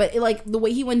 Yeah, but like the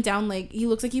way he went down, like he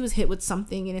looks like he was hit with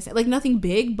something in his head. Like nothing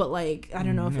big, but like I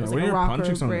don't know if it was like a rock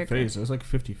or a brick. Face, it was like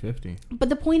 50-50. But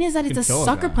the point is that it's a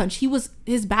sucker punch.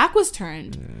 His back was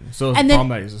turned. Yeah. So the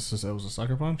problem is it was a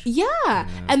sucker punch. Yeah,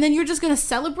 and then you're just gonna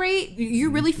celebrate.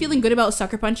 You're really feeling good about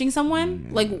sucker punching someone.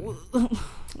 Like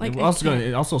also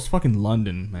it's fucking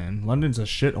London, man. London's a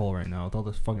shithole right now with all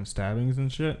the fucking stabbings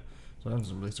and shit. So that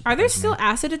doesn't really Are there still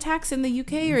acid attacks in the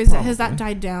UK, or has that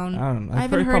died down? I don't know. I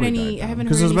haven't heard any. I haven't heard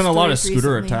because there's been a lot of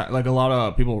scooter recently. attack, like a lot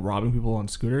of people robbing people on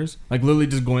scooters, like literally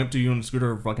just going up to you on a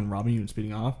scooter, fucking robbing you and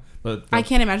speeding off. But I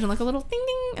can't imagine like a little ding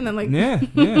ding, and then like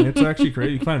it's actually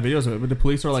crazy. You can find videos of it, but the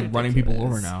police are like running people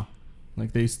over now.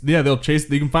 Like they'll chase.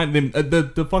 You can find them.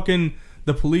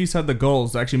 The police had the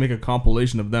goals to actually make a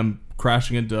compilation of them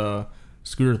crashing into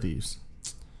scooter thieves.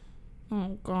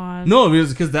 Oh god. No,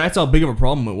 because that's how big of a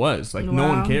problem it was. Like no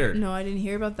one cared. No, I didn't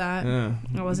hear about that. Yeah,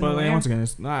 I wasn't aware. Like, once again,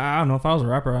 I don't know. If I was a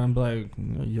rapper, I'd be like,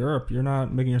 Europe, you're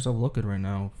not making yourself look good right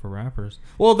now for rappers.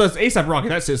 Well, that's ASAP Rocky.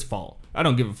 That's his fault. I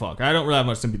don't give a fuck. I don't really have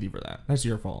much sympathy for that. That's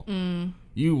your fault. Did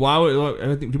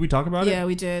we talk about it? Yeah,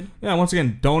 we did. Yeah, once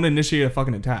again, don't initiate a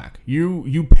fucking attack. You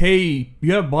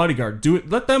have a bodyguard. Do it.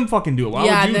 Let them fucking do it.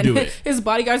 Why would you do it? His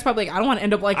bodyguard's probably like, I don't want to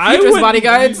end up like Future's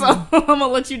bodyguard, so I'm gonna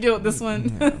let you do it this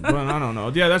one. Yeah, but I don't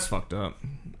know. Yeah, that's fucked up.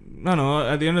 I don't know.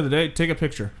 At the end of the day, take a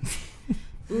picture.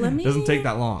 Doesn't take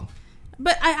that long.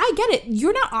 But I get it.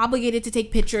 You're not obligated to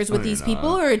take pictures with these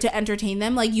people or to entertain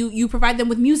them. Like you provide them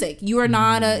with music. You are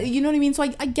not you know what I mean? So I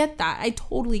get that. I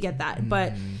totally get that.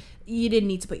 But you didn't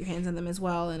need to put your hands on them as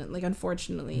well. And like,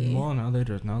 unfortunately. Well, now they're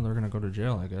gonna go to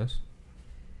jail, I guess.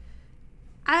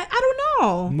 I don't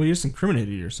know. Well, you just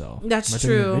incriminated yourself. That's by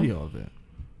true. taking a video of it.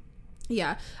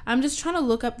 Yeah, I'm just trying to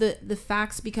look up the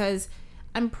facts because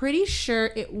I'm pretty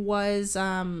sure it was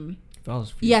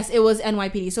Yes, it was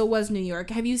NYPD, so it was New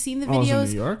York. Have you seen the videos was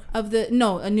it New York? of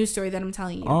a news story that I'm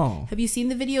telling you? Oh. Have you seen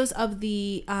the videos of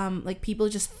the like people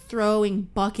just throwing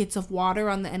buckets of water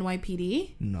on the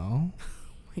NYPD? No.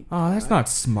 Oh, that's not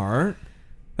smart.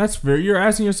 You're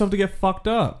asking yourself to get fucked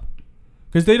up.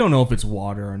 Because they don't know if it's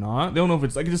water or not. They don't know if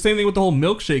it's like the same thing with the whole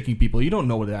milkshaking people. You don't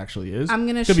know what it actually is. I'm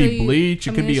gonna show you. It could be bleach.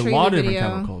 It could be a lot of different video.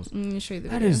 chemicals. I'm gonna show you the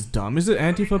That video. is dumb. Is it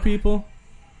Antifa people?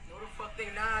 No, the fuck they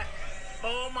not.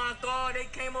 Oh my God, they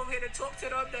came over here to talk to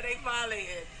them that they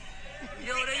violated.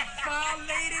 Yo, they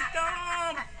violated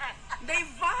them. They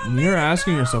violated. You're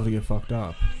asking yourself to get fucked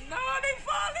up. No, they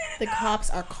violated. The cops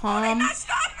are calm. They not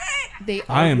stopping. They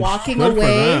I are am walking good for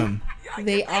away. them.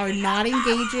 They are not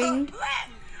engaging.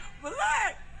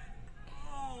 Black.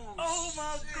 Oh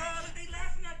my God, they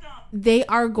laughing at them. They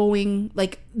are going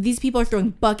like these people are throwing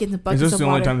buckets and Is buckets this of the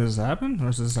water. only time this has happened? Or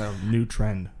is this a new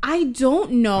trend? I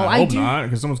don't know. I hope not,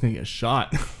 because someone's going to get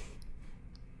shot.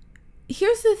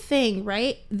 Here's the thing,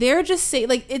 right? They're just saying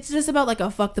like it's just about like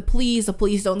a fuck the police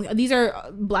don't. These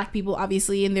are black people,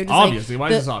 obviously, and they're just Obviously, like,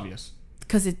 why is this obvious?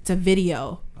 Because it's a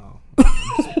video. Oh,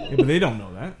 yeah, but they don't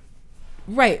know that.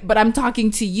 Right, but I'm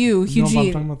talking to you, Eugene. I'm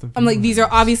talking about the I'm like, these are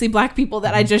viewers. obviously black people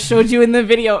that I just showed you in the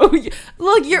video.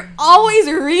 Look, you're always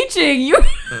reaching. You're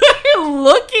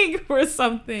looking for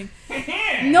something.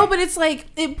 No, but it's like,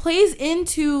 it plays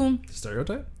into...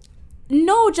 Stereotype?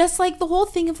 No, just like the whole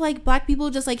thing of like black people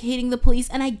just like hating the police.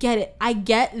 And I get it. I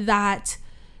get that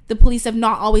the police have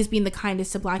not always been the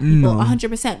kindest to black people,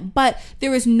 100%. But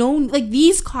there is no, like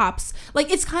these cops,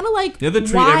 like it's kind of like, They have to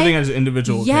treat everything as an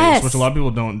individual case, which a lot of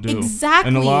people don't do. Exactly.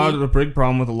 And a lot of the big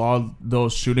problem with a lot of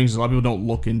those shootings is a lot of people don't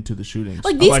look into the shootings.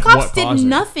 Like these cops what did caused it.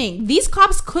 nothing. These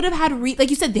cops could have had, like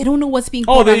you said, they don't know what's being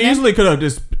Oh, poured on they them. easily could have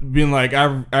just been like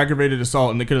aggravated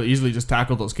assault, and they could have easily just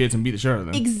tackled those kids and beat the shit out of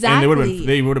them. Exactly. And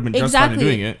they would have been just fine in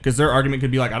doing it, because their argument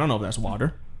could be like, I don't know if that's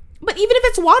water. But even if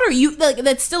it's water, you like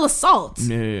that's still assault.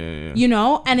 Yeah. You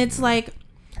know, and it's like,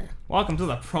 Welcome to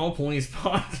the Pro Police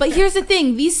Podcast. but here's the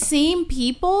thing: these same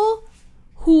people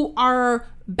who are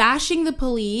bashing the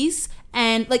police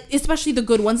and like, especially the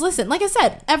good ones. Listen, like I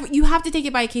said, you have to take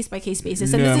it by a case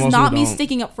basis, and Yeah, this is most not people me don't.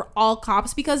 sticking up for all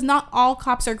cops because not all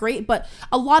cops are great, but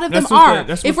a lot of That's them with are.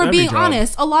 that's If with we're being every job.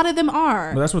 honest, a lot of them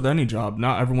are. But that's with any job.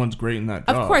 Not everyone's great in that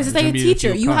job. Of course, it's There's like a gonna be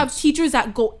teacher. few You have cunts. teachers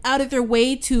that go out of their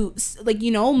way to, like,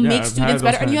 you know, make I've students had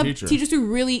better, those and you kind have of teachers. teachers who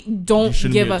really don't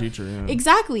shouldn't give be a a teacher, yeah.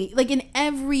 Exactly, like in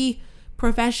every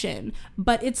profession.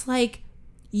 But it's like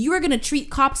you are gonna treat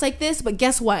cops like this, but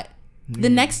guess what? The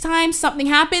next time something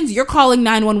happens, you're calling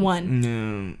 911.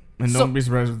 Yeah. And So- don't be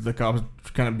surprised if the cops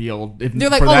kind of be able. If, They're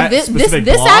like, for oh, that this specific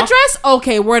this block, address?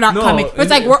 Okay, we're not No, coming.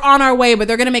 It's like we're on our way, but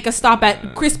they're gonna make a stop at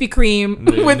Krispy Kreme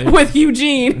with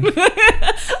Eugene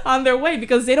on their way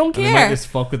because they don't And they might care. just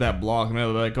fuck with that block. And they're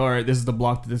like, all right, this is the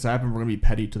block that this happened. We're gonna be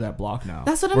petty to that block now.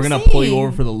 That's what I'm We're gonna pull you saying.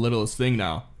 over for the littlest thing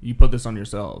now. You put this on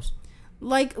yourselves.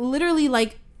 Like literally,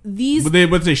 like these.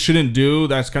 What they shouldn't do,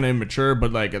 that's kind of immature.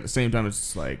 But like at the same time, it's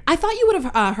just like, I thought you would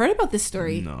have heard about this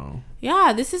story. no.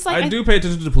 Yeah, this is like I do pay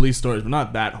attention to police stories, but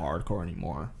not that hardcore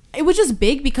anymore. It was just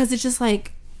big because it's just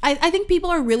like I think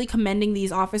people are really commending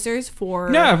these officers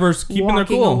for Yeah, for keeping their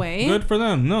walking cool. away. Good for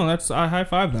them. No, I high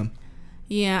five them.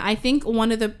 Yeah, I think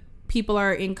one of the people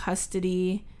are in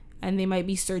custody and they might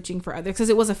be searching for others because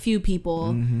it was a few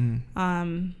people.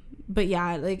 But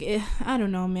yeah, like I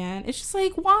don't know, man. It's just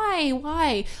like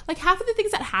why? Like half of the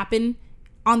things that happen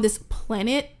on this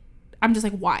planet, I'm just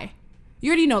like why? You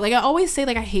already know. Like I always say,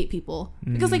 like I hate people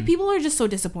because like people are just so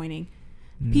disappointing.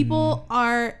 People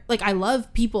are like I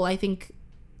love people. I think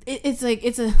it's like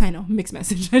it's a I know mixed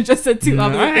message. I just said two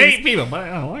other I things. hate people, but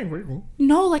I don't like people.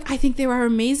 No, like I think there are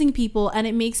amazing people and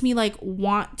it makes me like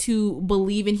want to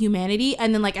believe in humanity,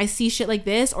 and then like I see shit like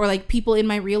this or like people in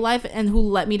my real life and who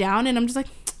let me down and I'm just like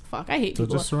fuck, I hate So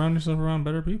people. just surround yourself around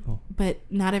better people. But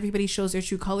not everybody shows their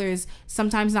true colors,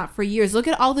 sometimes not for years. Look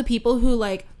at all the people who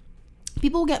like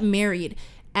people get married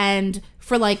and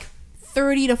for like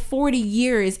 30 to 40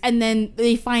 years and then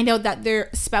they find out that their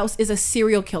spouse is a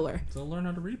serial killer. So learn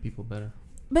how to read people better.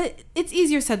 But it's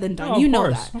easier said than done. Oh, you of know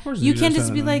course. that. Of course it's You easier can't said just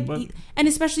than be done, like, but and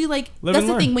especially like live that's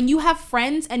and the thing learn. when you have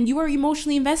friends and you are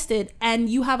emotionally invested and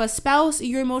you have a spouse,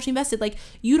 you're emotionally invested. Like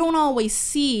you don't always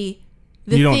see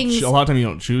the you things. don't. A lot of time you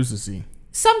don't choose to see.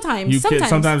 Sometimes,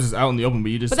 Sometimes it's out in the open,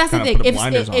 but you just But that's the kind thing. of put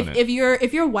blinders on it.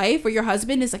 If your wife or your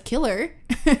husband is a killer,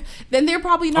 then they're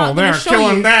probably not Oh, going they're to show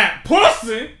killing you. that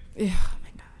pussy. Oh my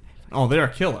god. Oh, they're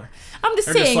a killer. I'm just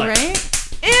They're just saying, like-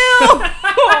 right? Ew!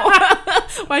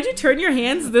 Why'd you turn your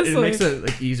hands this It way? makes it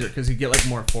like easier because you get like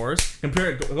more force.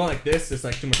 Compare it, go like this, it's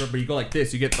like too much work, but you go like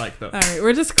this, you get like the. All right,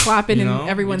 we're just clapping You know, in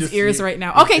everyone's you just- ears you- right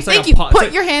now. Okay, it's like thank a you. pot- it's Put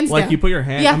like- your hands Like down. you put your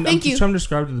hand. Yeah, I'm thank just you. trying to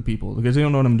describe to the people because they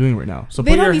don't know what I'm doing right now. So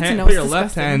They put don't your need to hand, know, put it's your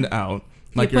left disgusting. hand out,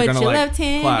 like you you're put gonna your like left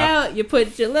hand clap. out. You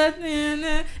put your left hand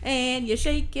out, and you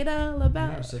shake it all You're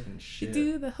about. sick and You shit.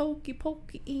 do the hokey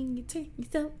pokey and you turn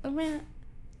yourself around.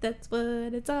 That's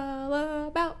what it's all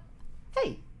about.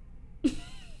 Hey.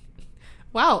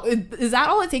 Wow, is that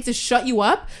all it takes to shut you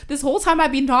up? This whole time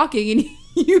I've been talking and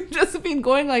you've just been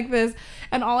going like this,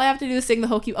 and all I have to do is sing the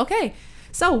hokey. Okay,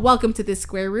 so welcome to this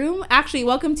square room. Actually,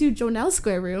 welcome to Jonelle's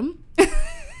square room.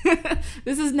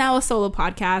 This is now a solo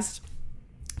podcast.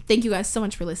 Thank you guys so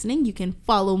much for listening. You can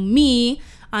follow me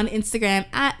on Instagram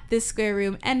at this square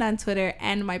room and on Twitter,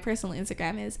 and my personal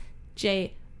Instagram is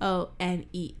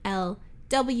JONELWILSON.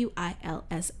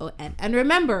 And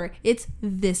remember, it's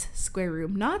this square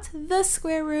room, not the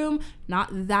square room, not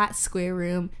that square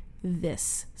room,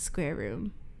 this square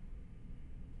room.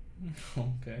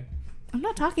 Okay. I'm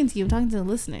not talking to you, I'm talking to the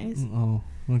listeners. Oh,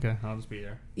 okay. I'll just be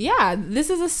here. Yeah, this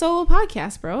is a solo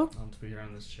podcast, bro. I'll just be here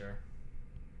on this chair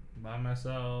by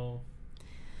myself.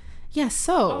 Yeah,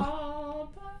 so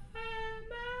All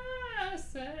by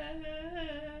myself.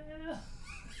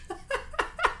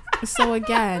 so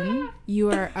again,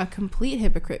 you are a complete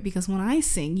hypocrite because when I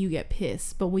sing, you get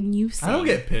pissed, but when you sing, I don't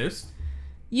get pissed.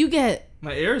 you get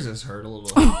My ears just hurt a little.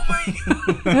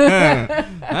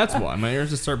 That's why my ears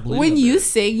just start bleeding. when a you bit.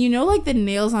 sing, you know, like the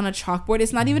nails on a chalkboard.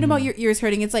 It's not even about your ears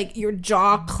hurting. It's like your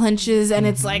jaw clenches and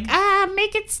it's like,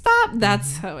 make it stop.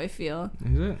 That's how I feel.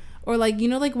 Is it? Or like, you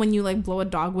know, like when you like blow a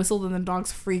dog whistle and the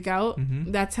dogs freak out.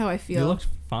 That's how I It feel. looks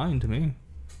fine to me.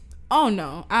 Oh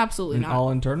no, absolutely And not. all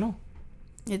internal.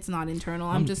 It's not internal.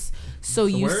 I'm just so so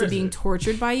used where to is being it?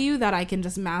 tortured by you that I can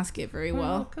just mask it very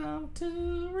well. Welcome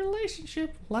to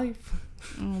relationship life.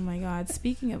 Oh my god.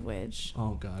 Speaking of which,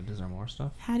 Oh God, is there more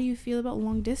stuff? how do you feel about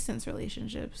long distance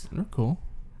relationships? They're cool.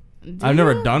 Do I've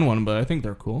never you? done one, but I think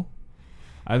they're cool.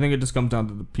 I think it just comes down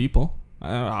to the people.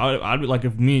 I'd be like,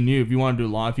 if me and you, if you want to do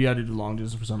long, if you had to do long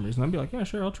distance for some reason, I'd be like, yeah,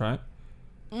 sure, I'll try it.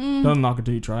 Don't knock it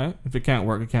till you try it. If it can't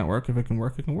work, it can't work. If it can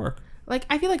work, it can work. Like,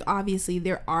 I feel like obviously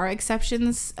there are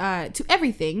exceptions to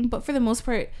everything, but for the most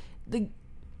part, I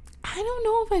don't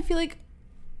know if I feel like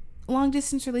long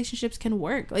distance relationships can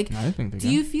work. Like, I think they do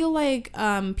you feel like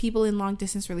people in long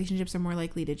distance relationships are more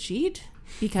likely to cheat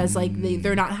because like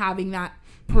they're not having that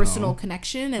personal No.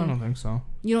 connection? I And don't think so.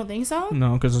 you don't think so?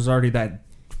 No, because there's already that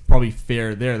probably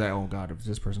fear there that, oh God, is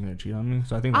this person gonna cheat on me?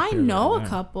 So I think the I fear's know already a there.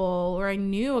 couple, or I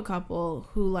knew a couple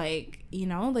who, like, you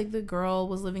know, like the girl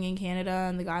was living in Canada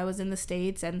and the guy was in the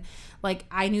States, and like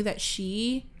I knew that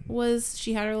she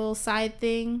had her little side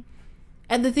thing.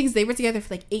 And the things, they were together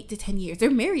for like 8 to 10 years. They're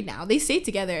married now. They stayed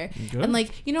together. Good. And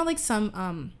like, you know, like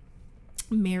some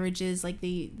marriages, like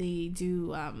they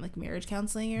do like marriage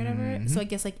counseling or whatever. So I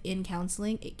guess like in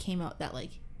counseling, it came out that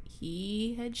like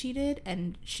he had cheated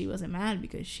and she wasn't mad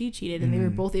because she cheated, and they were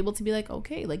both able to be like,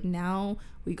 okay, like now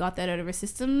we got that out of our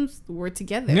systems, we're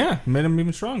together. Yeah, made them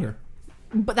even stronger.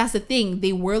 But that's the thing,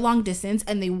 they were long distance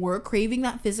and they were craving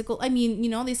that physical. I mean, you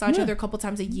know, they saw each Yeah. other a couple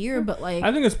times a year, but like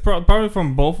I think it's probably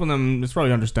from both of them. It's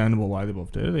probably understandable why they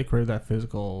both did it. They crave that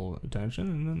physical attention,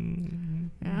 and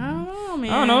then I don't know, man.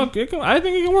 I don't know. I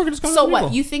think it can work. It just comes So to what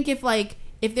people. you think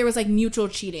if there was like mutual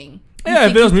cheating? you Yeah, if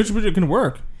think it was mutual, it can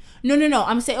work. No.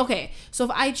 I'm saying, okay. So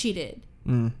if I cheated,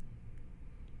 and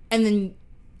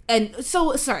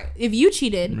so sorry, if you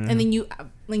cheated and then you,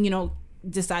 like, you know,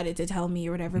 decided to tell me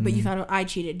or whatever, but you found out I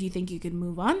cheated, do you think you could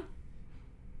move on?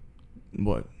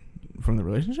 What? From the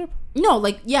relationship? No,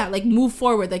 like, yeah, like move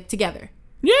forward, like together.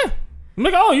 Yeah. I'm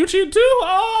like, oh, you cheated too?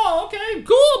 Oh, okay,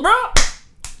 cool, bro.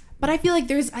 But I feel like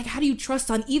there's like, how do you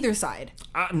trust on either side?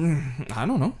 I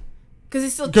don't know. Because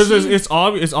it's still Because cheating. it's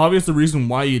obvious. It's obvious the reason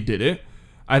why you did it.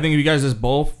 I think if you guys just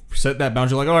both set that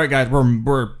boundary, like, all right, guys,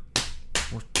 we're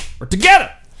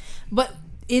together. But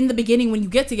in the beginning, when you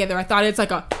get together, I thought it's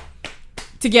like a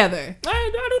together. I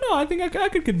don't know. I think I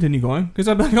could continue going because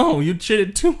I'm like, oh, you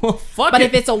cheated too. Well, fuck But it.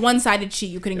 if it's a one-sided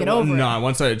cheat, you couldn't get over it. No,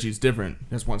 one-sided cheat's different.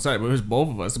 That's one-sided. But it was both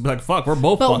of us. It'd be like, fuck, we're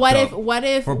both. But fucked what up.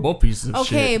 if We're both pieces of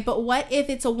shit. okay, but what if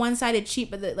it's a one-sided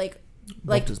cheat, but like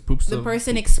just poops the the-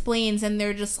 person explains and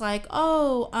they're just like,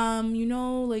 oh, you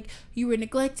know, like you were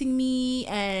neglecting me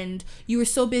and you were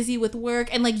so busy with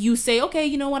work, and like you say, okay,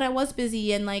 you know what, I was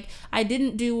busy and like I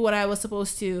didn't do what I was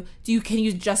supposed to. Can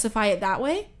you justify it that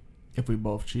way? If we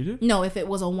both cheated? No, if it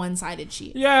was a one-sided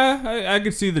cheat. Yeah, I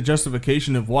could see the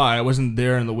justification of why I wasn't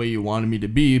there in the way you wanted me to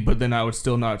be, but then I would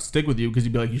still not stick with you because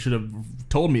you'd be like, you should have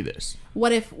told me this.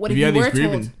 What if If you had were these told?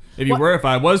 grievance, If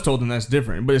I was told, then that's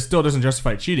different. But it still doesn't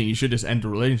justify cheating. You should just end the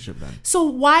relationship then. So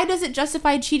why does it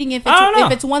justify cheating if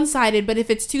it's one-sided, but if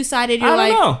it's two-sided, you're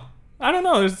like... I don't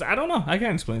know. I don't know. I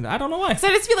can't explain that. I don't know why. So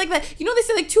I just feel like that. You know, they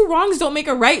say like 2 wrongs don't make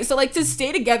a right. So like to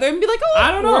stay together and be like, oh,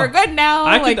 I don't know. We're good now.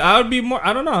 I would be more.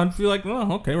 I don't know. I'd feel like,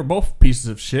 well, okay, we're both pieces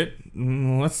of shit.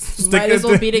 Let's stick might as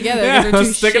well be together. Yeah, they're two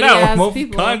let's stick it out. We're both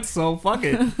people. cunts, so fuck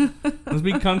it. Let's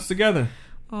be cunts together.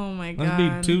 Oh my god.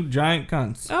 Let's be 2 giant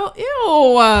cunts. Oh,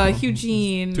 ew,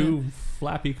 Eugene. 2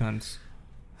 flappy cunts.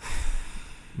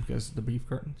 Because the beef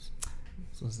curtains.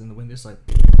 So it's in the wind. It's like.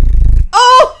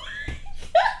 Oh.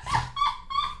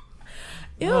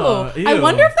 Ew. Ew. I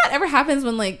wonder if that ever happens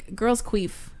when like girls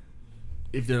queef.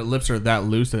 If their lips are that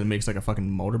loose that it makes like a fucking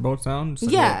motorboat sound.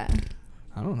 Like, Yeah.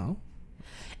 I don't know.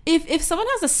 If someone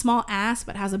has a small ass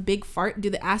but has a big fart, do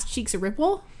the ass cheeks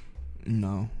ripple?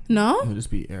 No. No? It'll just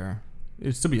be air.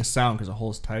 It'd still be a sound because the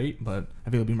hole's tight, but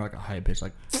I feel it'd be more like a high pitch,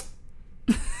 like.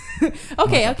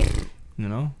 Okay. You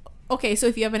know. Okay, so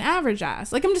if you have an average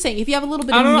ass, like I'm just saying, if you have a little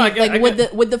bit I of don't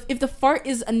know, meat, if the fart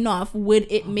is enough, would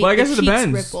it make I guess the it cheeks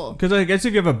depends. ripple? Because I guess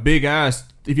if you have a big ass,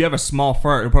 if you have a small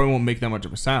fart, it probably won't make that much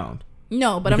of a sound.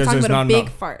 No, but Because I'm talking there's about a not big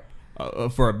enough.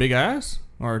 fart. For a big ass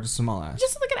or just a small ass.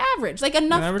 Just like an average, like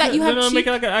enough Average, that you have then it'll cheek.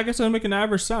 make I guess it'll make an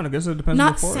average sound. I guess it depends. Not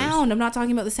on the fart is. sound. I'm not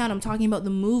talking about the sound. I'm talking about the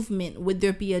movement. Would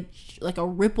there be a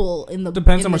ripple in the?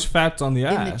 Depends in how the- much fat's on the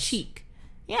ass. in the cheek.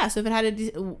 Yeah. So if it had a,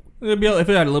 If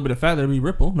it had a little bit of fat, there'd be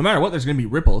ripple. No matter what, there's gonna be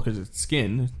ripple because it's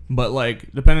skin. But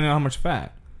like, depending on how much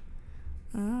fat.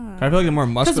 I feel like the more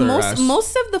because muscular ass.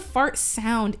 most of the fart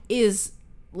sound is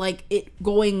like it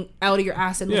going out of your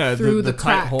ass and like, through the tight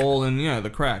crack. hole and the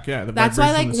crack. Yeah, the That's why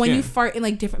vibration like from the when you skin. fart in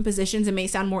like different positions, it may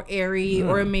sound more airy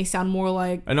or it may sound more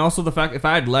like. And also the fact if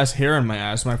I had less hair in my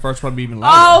ass, my farts probably be even Oh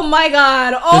louder. my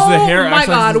god! the Oh hair my acts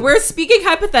like god! this- We're speaking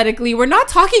hypothetically. We're not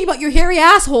talking about your hairy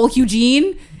asshole,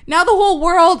 Eugene. Now the whole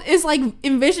world is like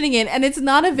envisioning it, and it's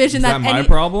not a vision Is that my any-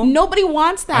 problem? Nobody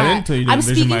wants that. I didn't tell you to I'm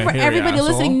envision speaking my for hairy everybody asshole.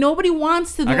 listening. Nobody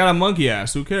wants to. I got a monkey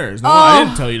ass. Who cares? No, Oh, I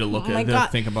didn't tell you to look oh my at God.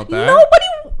 to think about that. Nobody.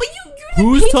 But you're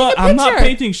Who's painting a picture. I'm not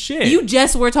painting shit. You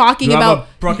just were talking Do I about. have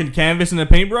a fucking canvas and a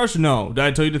paintbrush? No. Did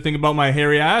I tell you to think about my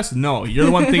hairy ass? No. You're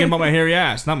the one thinking about my hairy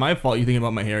ass. Not my fault you thinking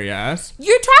about my hairy ass.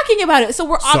 You're talking about it, so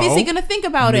we're obviously gonna think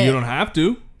about it. You don't have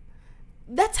to.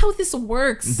 That's how this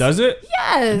works. Does it?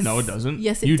 Yes. No, it doesn't.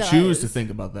 Yes, it you does. choose to think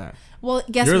about that. Well,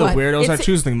 guess You're what? the weirdos that It's-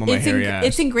 choose to think about my it's hairy eng- ass.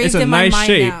 It's engraved It's a in my nice mind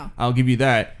shape. now. I'll give you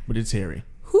that, but it's hairy.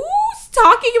 Who's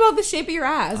talking about the shape of your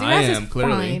ass? Your I ass am, is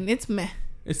clearly. fine. It's meh.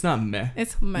 It's not meh.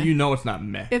 It's meh. You know it's not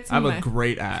meh. It's I have meh. a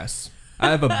great ass. I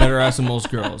have a better ass than most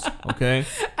girls. Okay.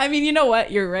 I mean, you know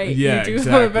what? You're right. Yeah, you do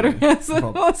exactly. have a better ass than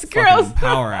Fucking most girls.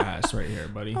 power ass right here,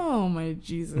 buddy. Oh my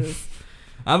Jesus!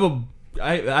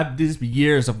 I've this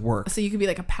years of work. So you could be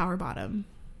like a power bottom.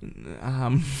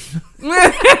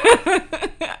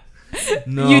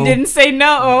 No. You didn't say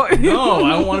no. No, I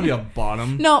don't want to be a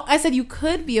bottom. No, I said you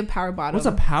could be a power bottom. What's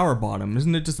a power bottom?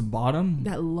 Isn't it just a bottom?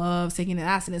 that loves taking an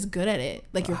ass and is good at it?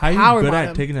 Like your How are power you good bottom.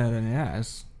 at taking that in the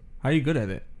ass? How are you good at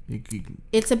it?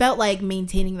 It's about like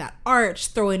maintaining that arch,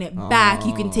 throwing it back.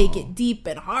 You can take it deep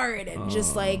and hard, and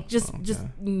just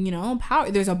you know,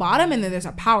 power. There's a bottom and then there's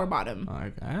a power bottom.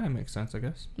 That makes sense, I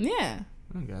guess. Yeah.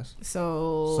 I guess.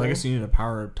 So I guess you need a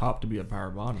power top to be a power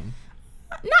bottom.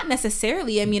 not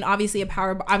necessarily. I mean, obviously a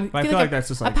power. I feel like that's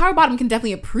just like a power bottom can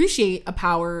definitely appreciate a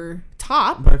power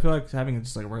top. But I feel like having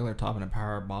just like a regular top and a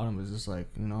power bottom is just like,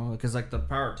 you know, because like the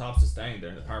power top's just standing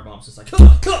there and the power bottom's just like,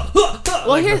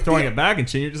 like here's- they're throwing it back and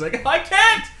shit. You're just like, I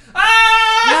can't.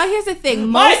 Ah! Now here's the thing.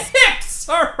 My hips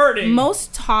are hurting.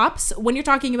 Most tops, when you're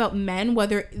talking about men,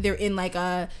 whether they're in like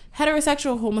a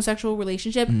heterosexual, homosexual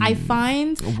relationship, I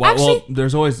find well,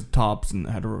 there's always tops in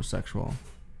heterosexual.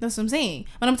 that's what I'm saying.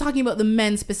 When I'm talking about the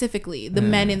men specifically, the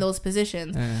men in those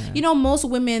positions, you know, most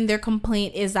women, their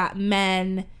complaint is that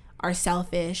men are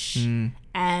selfish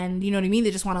and you know what I mean? They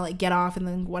just want to like get off and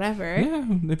then whatever. Yeah,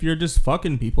 if you're just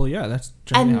fucking people, yeah, that's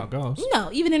generally how it goes. No,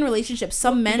 even in relationships,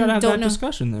 some men You gotta have don't that know.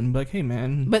 discussion then. Be like, hey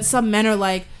man, But some men are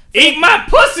like, eat my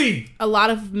pussy. a lot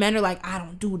of men are like, I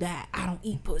don't do that. I don't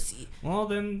eat pussy. Well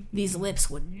then, These lips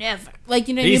would never. Like,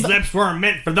 you know what I mean? these lips weren't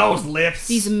meant for those lips.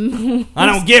 These I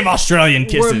don't give Australian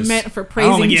kisses. were meant for I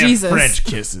praising only give Jesus. French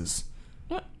kisses.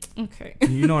 What? Okay.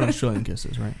 You know what Australian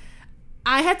kisses, right?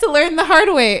 I had to learn the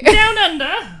hard way. Down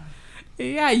under.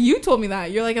 Yeah, you told me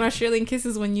that. You're like an Australian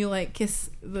kisses when you like kiss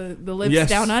the lips Yes,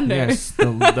 down under. Yes,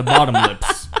 the bottom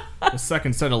lips. The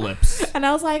second set of lips. And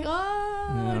I was like, oh,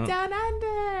 Yeah. down under.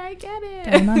 I get it.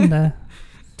 Down under.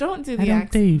 Don't do I the don't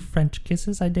accent. do French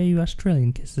kisses. I do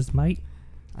Australian kisses, mate.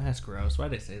 That's gross.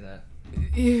 Why'd I say that?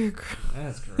 Ew,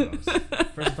 That's gross. First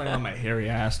I'm talking about my hairy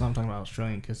ass, now I'm talking about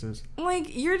Australian kisses.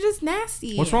 like you're just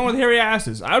nasty. What's wrong with hairy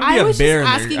asses? I would be I a was bear.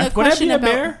 just asking a Would I question be a about-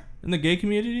 bear in the gay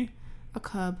community? a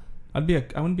cub? I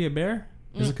wouldn't be a bear.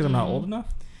 Is it because I'm not old enough,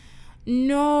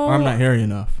 No, or I'm not hairy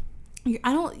enough?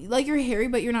 I don't like you're hairy,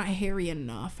 but you're not hairy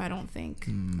enough. I don't think.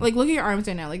 Like, look at your arms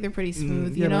right now. Like they're pretty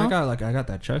smooth. Yeah, You know, but I got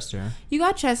that chest hair. you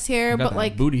got chest hair, I got but that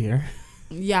like, booty hair.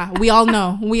 yeah, we all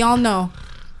know. We all know.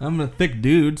 I'm a thick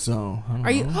dude, so I don't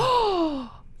Are know. you?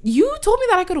 You told me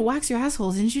that I could wax your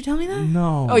asshole. Didn't you tell me that?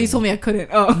 No. Oh, you told me I couldn't.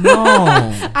 Oh. No.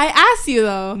 I asked you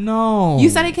though. No.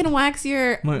 You said I can wax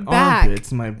your my back.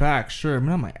 armpits, my back, sure, but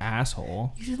not my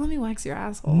asshole. You should let me wax your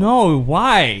asshole. No,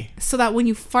 why? So that when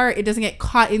you fart, it doesn't get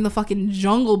caught in the fucking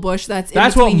jungle bush that's in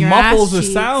That's what between your muffles ass the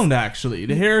cheeks. sound. Actually,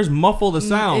 the hairs muffle the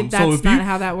sound. That's so if not you,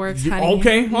 how that works, you- honey.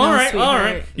 okay, No, all right.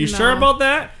 sweetheart. You No. sure about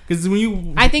that? Because when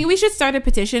you, I think we should start a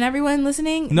petition. Everyone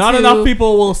listening, not to- enough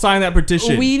people will sign that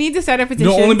petition. We need to start a petition.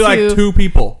 There'll only be to, like 2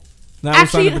 people that will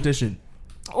Actually, sign the petition.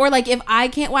 Or like if I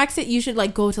can't wax it, you should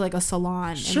like go to like a salon.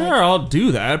 And, Sure, like, I'll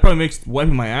do that. It probably makes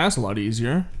wiping my ass a lot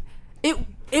easier.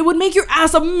 it would make your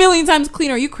ass a million times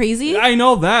cleaner. Are you crazy? I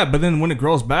know that, but then when it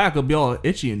grows back, it'll be all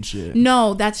itchy and shit.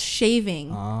 No, that's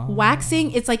shaving. Oh.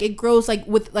 Waxing, it's like it grows like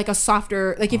with like a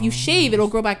softer. Like if you shave, it'll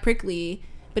grow back prickly.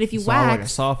 But if you It's all like a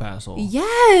wax, soft asshole.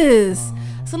 yes,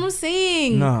 that's what I'm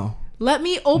saying. No. Let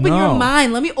me open No. your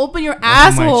mind. Let me open your Open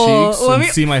asshole. my cheeks Let and me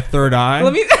see my third eye.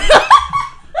 let me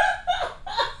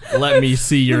Let me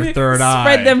see your third eye.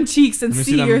 spread them cheeks and Let me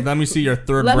see see them, your. let me see your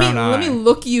third Let me brown eye. let me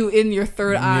look you in your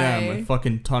third Yeah, eye. my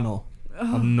fucking tunnel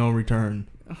of no return.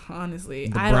 Honestly,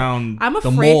 The I don't- brown, I'm the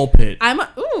afraid. mole pit. I'm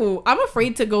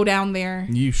afraid to go down there.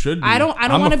 You should be. I don't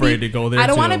I'm want to afraid be. to go there I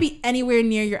don't want to too. be anywhere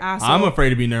near your asshole. I'm afraid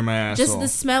to be near my asshole. Just the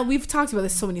smell. We've talked about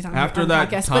this so many times. After on the that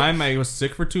podcast, but time, I was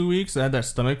sick for 2 weeks. I had that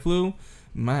stomach flu.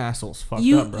 My asshole's fucked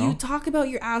you up, bro. you talk about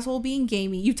your asshole being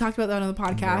gamey. You've talked about that on the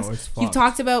podcast. Bro, it's We've fucked.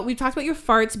 talked about your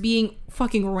farts being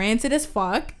fucking rancid as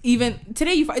fuck. Even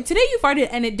today you farted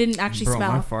and it didn't actually Bro,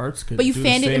 smell. my farts could But you do the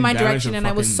fanned it in same my damage direction of and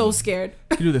I was so fucking- scared.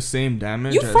 Could do the same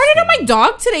damage. You as farted at my the-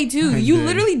 dog today too. I You did.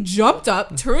 literally jumped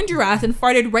up, turned your ass, and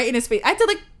farted right in his face. I had to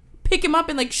like pick him up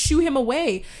and like shoo him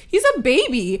away. He's a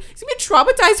baby. He's gonna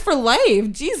be traumatized for life.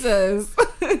 Jesus.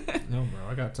 No, bro,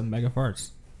 I got some mega farts.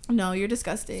 No, you're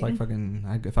disgusting. It's like fucking.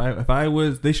 If I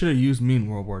was, they should have used me in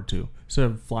World War II. Instead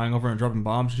of flying over and dropping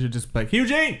bombs, you should just be like,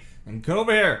 Eugene, and come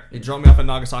over here. They dropped me off at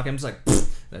Nagasaki. I'm just like,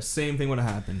 that same thing would have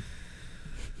happened.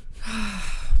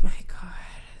 my God.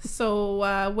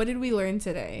 So, what did we learn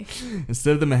today?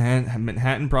 Instead of the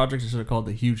Manhattan Project, it should have called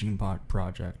the Eugene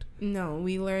Project. No,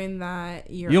 we learned that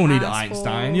You don't need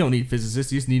Einstein. You don't need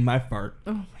physicists. You just need my fart.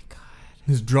 Oh my God.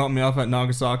 Just drop me off at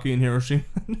Nagasaki and Hiroshima.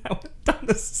 Now we've done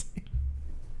the same.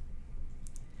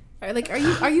 Like,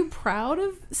 are you proud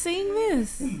of saying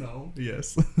this? No.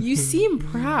 Yes. You seem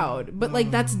proud, but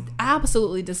like that's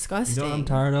absolutely You disgusting. know what I'm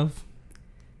tired of?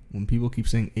 When people keep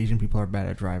saying Asian people are bad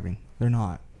at driving. They're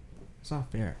not. It's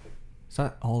not fair. It's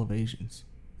not all of Asians.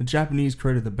 The Japanese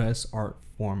created the best art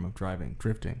form of driving,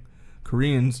 drifting.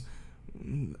 Koreans,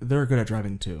 they're good at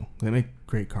driving too. They make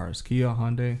great cars. Kia,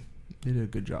 Hyundai, they did a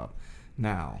good job.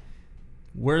 Now,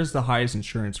 where's the highest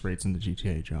insurance rates in the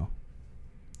GTA, Joe?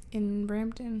 In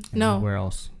Brampton? And No. where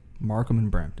else? Markham and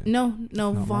Brampton. No,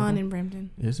 Not Vaughn Markham? in Brampton.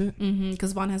 Is it?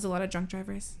 Because Vaughn has a lot of drunk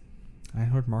drivers. I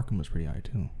heard Markham was pretty high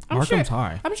too. I'm Markham's sure,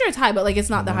 high. I'm sure it's high, but like it's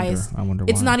not the highest. I wonder why.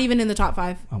 It's not even in the top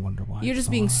 5. I wonder why. You're it's just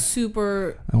so being high.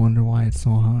 super. I wonder why it's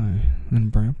so high in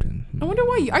Brampton. I wonder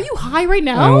why. Are you high right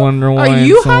now? I wonder why Are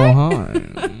you it's so high? high.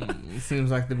 It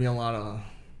seems like there'd be a lot of.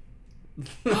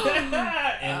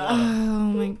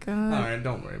 Oh my God. All right,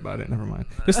 don't worry about it. Never mind.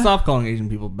 Just stop calling Asian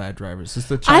people bad drivers. It's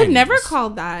the Chinese. I've never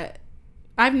called that.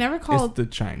 I've never It's called. the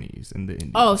Chinese and the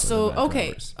Indians. Oh, that are so bad okay,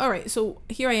 drivers. all right. So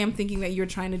here I am thinking that you're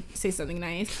trying to say something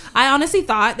nice. I honestly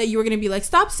thought that you were gonna be like,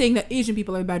 stop saying that Asian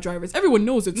people are bad drivers. Everyone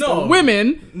knows it's No. the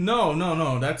women.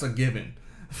 No. That's a given.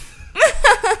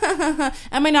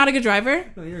 Am I not a good driver?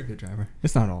 No, you're a good driver.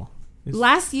 It's not all. It's,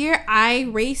 Last year I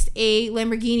raced a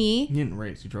Lamborghini. you didn't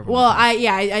race. You drove. on Well, a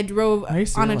track. I drove I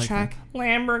used to on a like track.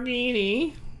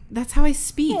 Lamborghini. That's how I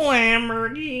speak.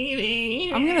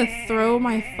 Lamborghini. I'm gonna throw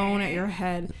my phone at your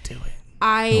head. do it. No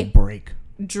I break.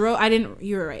 drove. I didn't.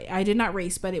 You're right. I did not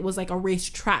race, but it was like a race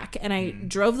track, and I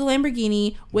drove the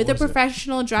Lamborghini with a was it?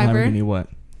 professional driver. Lamborghini what?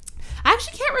 I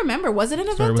actually can't remember. Was it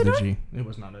an Started with a Aventador? G. It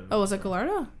was not a. Oh, was it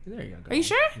Gallardo? There you go. Are you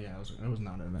sure? Yeah, it was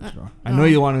not an Aventador. I know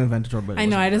you want an Aventador, but it I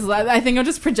know. I think I'm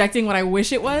just projecting what I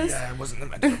wish it was. Yeah, it wasn't an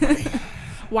Aventador. buddy.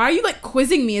 Why are you like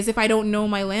quizzing me as if I don't know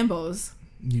my Lambos?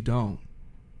 You don't.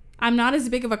 I'm not as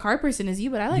big of a car person as you,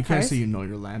 but I like You can't cars. say you know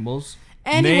your Lambos.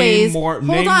 Anyways, hold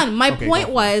My point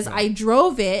was, I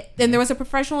drove it, and there was a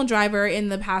professional driver in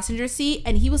the passenger seat,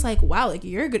 and he was like, "Wow, like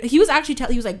you're good." He was actually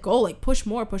he was like, "Go, like push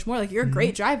more, like you're a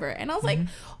great driver." And I was like,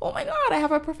 "Oh my god, I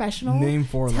have a professional Name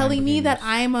 4 telling me that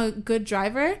I'm a good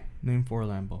driver." Name 4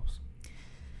 Lambos.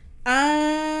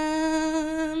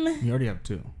 You already have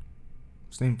 2.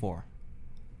 Just name 4.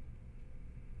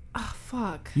 Oh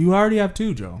fuck. You already have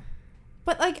 2, Joe.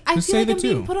 But like, I Just feel say like the I'm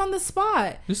 2. being put on the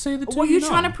spot. Just say the 2. Were you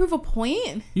trying to prove a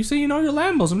point? You say you know your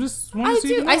Lambos. I'm just wanting to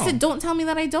see if you know. I said, don't tell me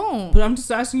that I don't. But I'm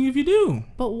just asking you if you do.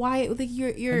 But why? Like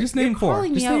you're Just name 4.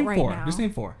 calling Just me name out right 4. now. Just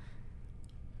name 4.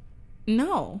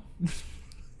 No.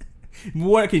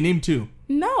 What? Okay, name 2.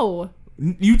 No.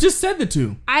 You just said the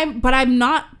 2. But I'm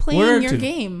not playing your 2?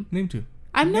 game. Name 2.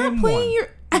 I'm not playing 1. your.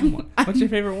 What's your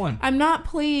favorite one? I'm not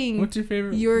playing. What's your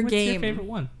favorite? Your what's game. Your favorite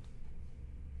one?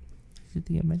 Is it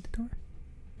the Aventador?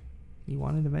 You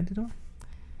wanted Aventador?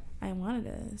 I wanted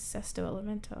a Sesto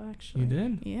Elemento, actually. You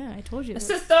did? Yeah, I told you.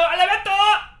 Sesto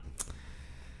Elemento!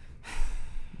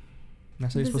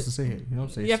 That's how you're supposed to say it. You don't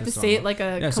say. You have to say it like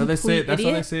a yeah. So they say it. That's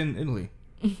idiot. how they say it in Italy.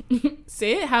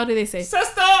 Say it. How do they say?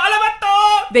 Sesto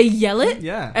Elemento! They yell it.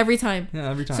 Yeah. Every time. Yeah,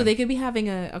 every time. So they could be having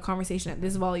a conversation at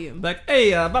this volume. like,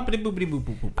 hey, boppity boopity boop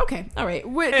boop boop. Okay, all right.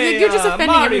 Hey, You're just offending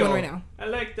Mario. everyone right now. I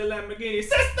like the Lamborghini.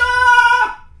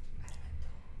 Sesto!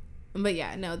 But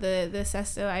yeah, no, the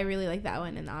Sesto, I really like that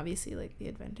one, and obviously like the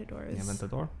Aventador The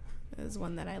Aventador. is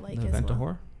one that I like The as Aventador.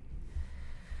 well.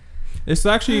 It's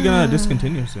actually gonna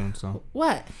discontinue soon. So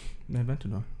What? the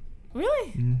Aventador.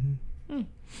 Really? Mm-hmm.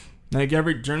 Like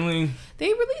generally.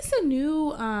 They released a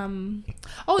new.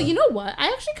 Oh, you know what? I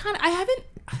actually I haven't.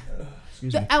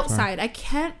 Excuse The me. outside, I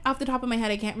can't off the top of my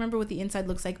head. I can't remember what the inside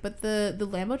looks like, but the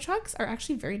Lambo trucks are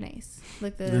actually very nice.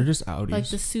 Like They're just Audis. like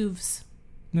the SUVs.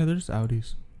 Yeah, they're just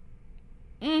Audis.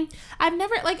 I've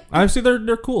never like. Obviously,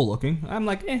 they're cool looking. I'm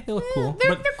like, they look cool.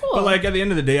 They're but, cool. But like at the end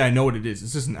of the day, I know what it is.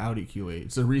 It's just an Audi Q8.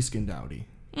 It's a reskinned Audi.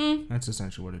 That's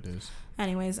essentially what it is.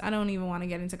 Anyways, I don't even want to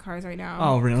get into cars right now.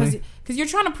 Oh, really? Because you're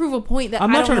trying to prove a point that I'm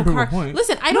I not don't trying know to prove car. a point.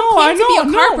 Listen, I No, don't claim I to be a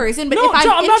know, car no. person, but No, if I'm Joe,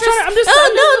 I'm not trying to- I'm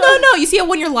just- no. You see how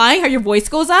when you're lying, how your voice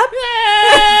goes up?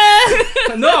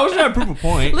 No, I was trying to prove a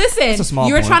point. Listen, It's a small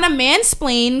you're point. trying to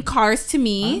mansplain cars to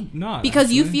me I'm not,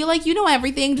 because you actually. feel like you know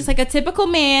everything, just like a typical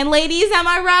man. Ladies, am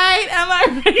I right? Am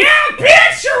I right? Yeah,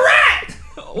 bitch, you're right!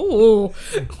 Oh,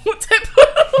 what type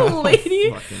of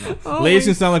lady? Oh Ladies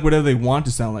my- can sound like whatever they want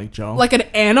to sound like, Joe. Like an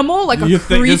animal, like you a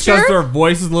think just because creature. their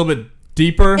voice is a little bit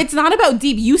deeper? It's not about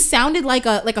deep. You sounded like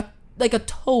a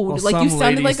toad. well, like some you sounded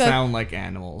ladies like a. sound like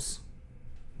animals.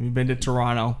 We've been to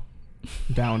Toronto,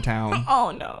 downtown.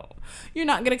 Oh no, you're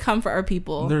not gonna come for our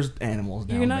people. There's animals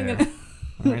down You're not there. gonna.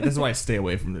 All right, that's why I stay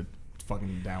away from the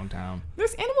fucking downtown.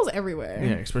 There's animals everywhere.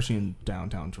 Yeah, especially in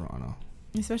downtown Toronto.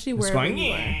 Especially It's where.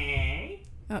 going,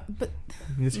 But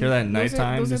You just hear that at Those are-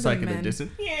 nighttime, those are just the like in the men.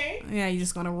 distance. yeah, you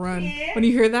just gotta run when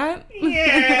you hear that.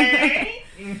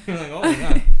 Like, oh my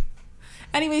god.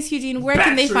 Anyways, Eugene, where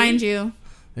can they Battery. find you?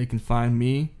 They can find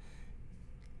me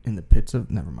in the pits of.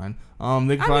 Never mind. They can I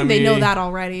mean, find they me know that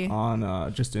already.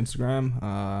 on just Instagram.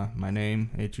 My name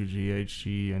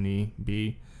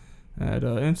HUGHGNEB at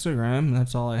Instagram.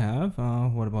 That's all I have.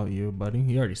 What about you, buddy?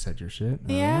 You already said your shit.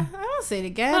 Yeah, I won't say it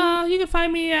again. You can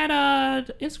find me at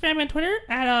Instagram and Twitter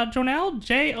at Jonel,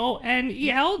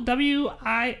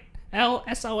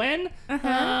 JONELWILSON. I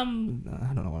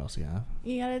don't know what else you have.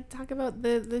 You gotta talk about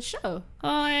the show.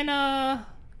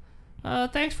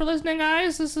 Thanks for listening,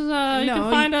 guys. This is you No,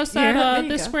 can find us there at you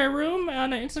This go. Square Room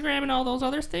on Instagram and all those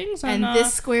other things. And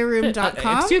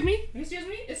thissquareroom.com. Excuse me,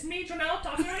 it's me, Jonel,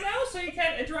 talking right now, so you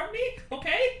can't interrupt me.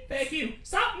 Okay, thank you.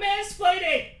 Stop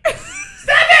mansplaining.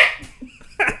 Stop it.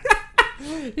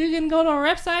 You can go to our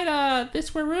website, This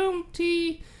Square Room,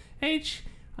 THIS.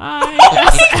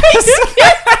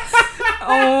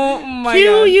 Oh my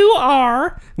god.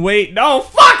 QUR. Wait, no,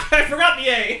 fuck! I forgot the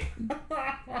A.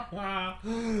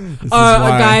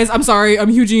 Guys, I'm sorry. I'm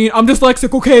Eugene. I'm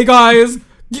dyslexic, okay, guys?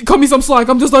 Cut me some slack.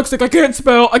 I'm dyslexic. I can't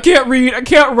spell. I can't read. I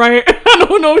can't write. I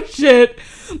don't know shit.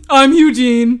 I'm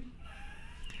Eugene.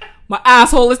 My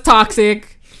asshole is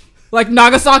toxic. Like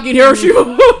Nagasaki and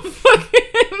Hiroshima.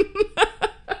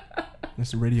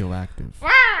 It's radioactive.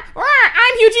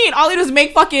 I'm Eugene. All I do is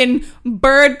make fucking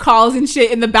bird calls and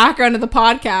shit in the background of the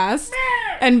podcast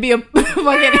and be a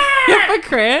fucking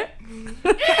hypocrite.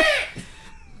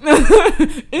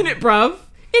 In it, bruv.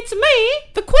 It's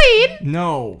me, the queen.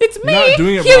 No, It's you're me, not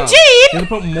doing it Eugene. wrong. You gotta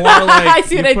put more like. I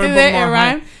see what I did there,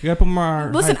 Aaron. You gotta put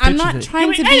more. Listen, high I'm pitch not of it.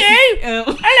 trying to be.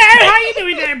 Hello, how you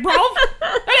doing there, bro?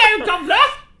 Hello, Governor.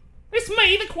 It's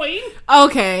me, the Queen.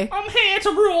 Okay. I'm here to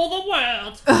rule the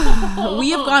world. We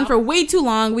have gone for way too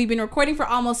long. We've been recording for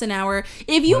almost an hour.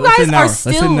 If you guys are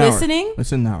still listening,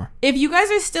 it's an hour. If you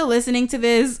guys are still listening to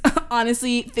this,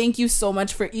 honestly, thank you so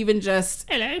much for even just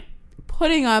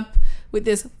putting up with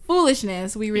this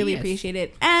foolishness. We really appreciate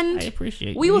it. And I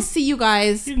appreciate we will see you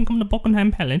guys. You can come to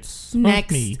Buckingham Palace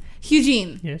next. Me.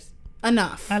 Eugene. Yes.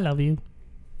 Enough. I love you.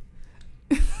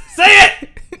 Say it!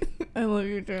 I love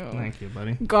you too. Thank you,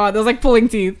 buddy. God, that was like pulling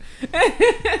teeth.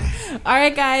 All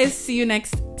right, guys. See you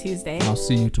next Tuesday. I'll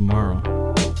see you tomorrow.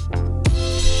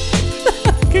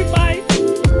 Goodbye.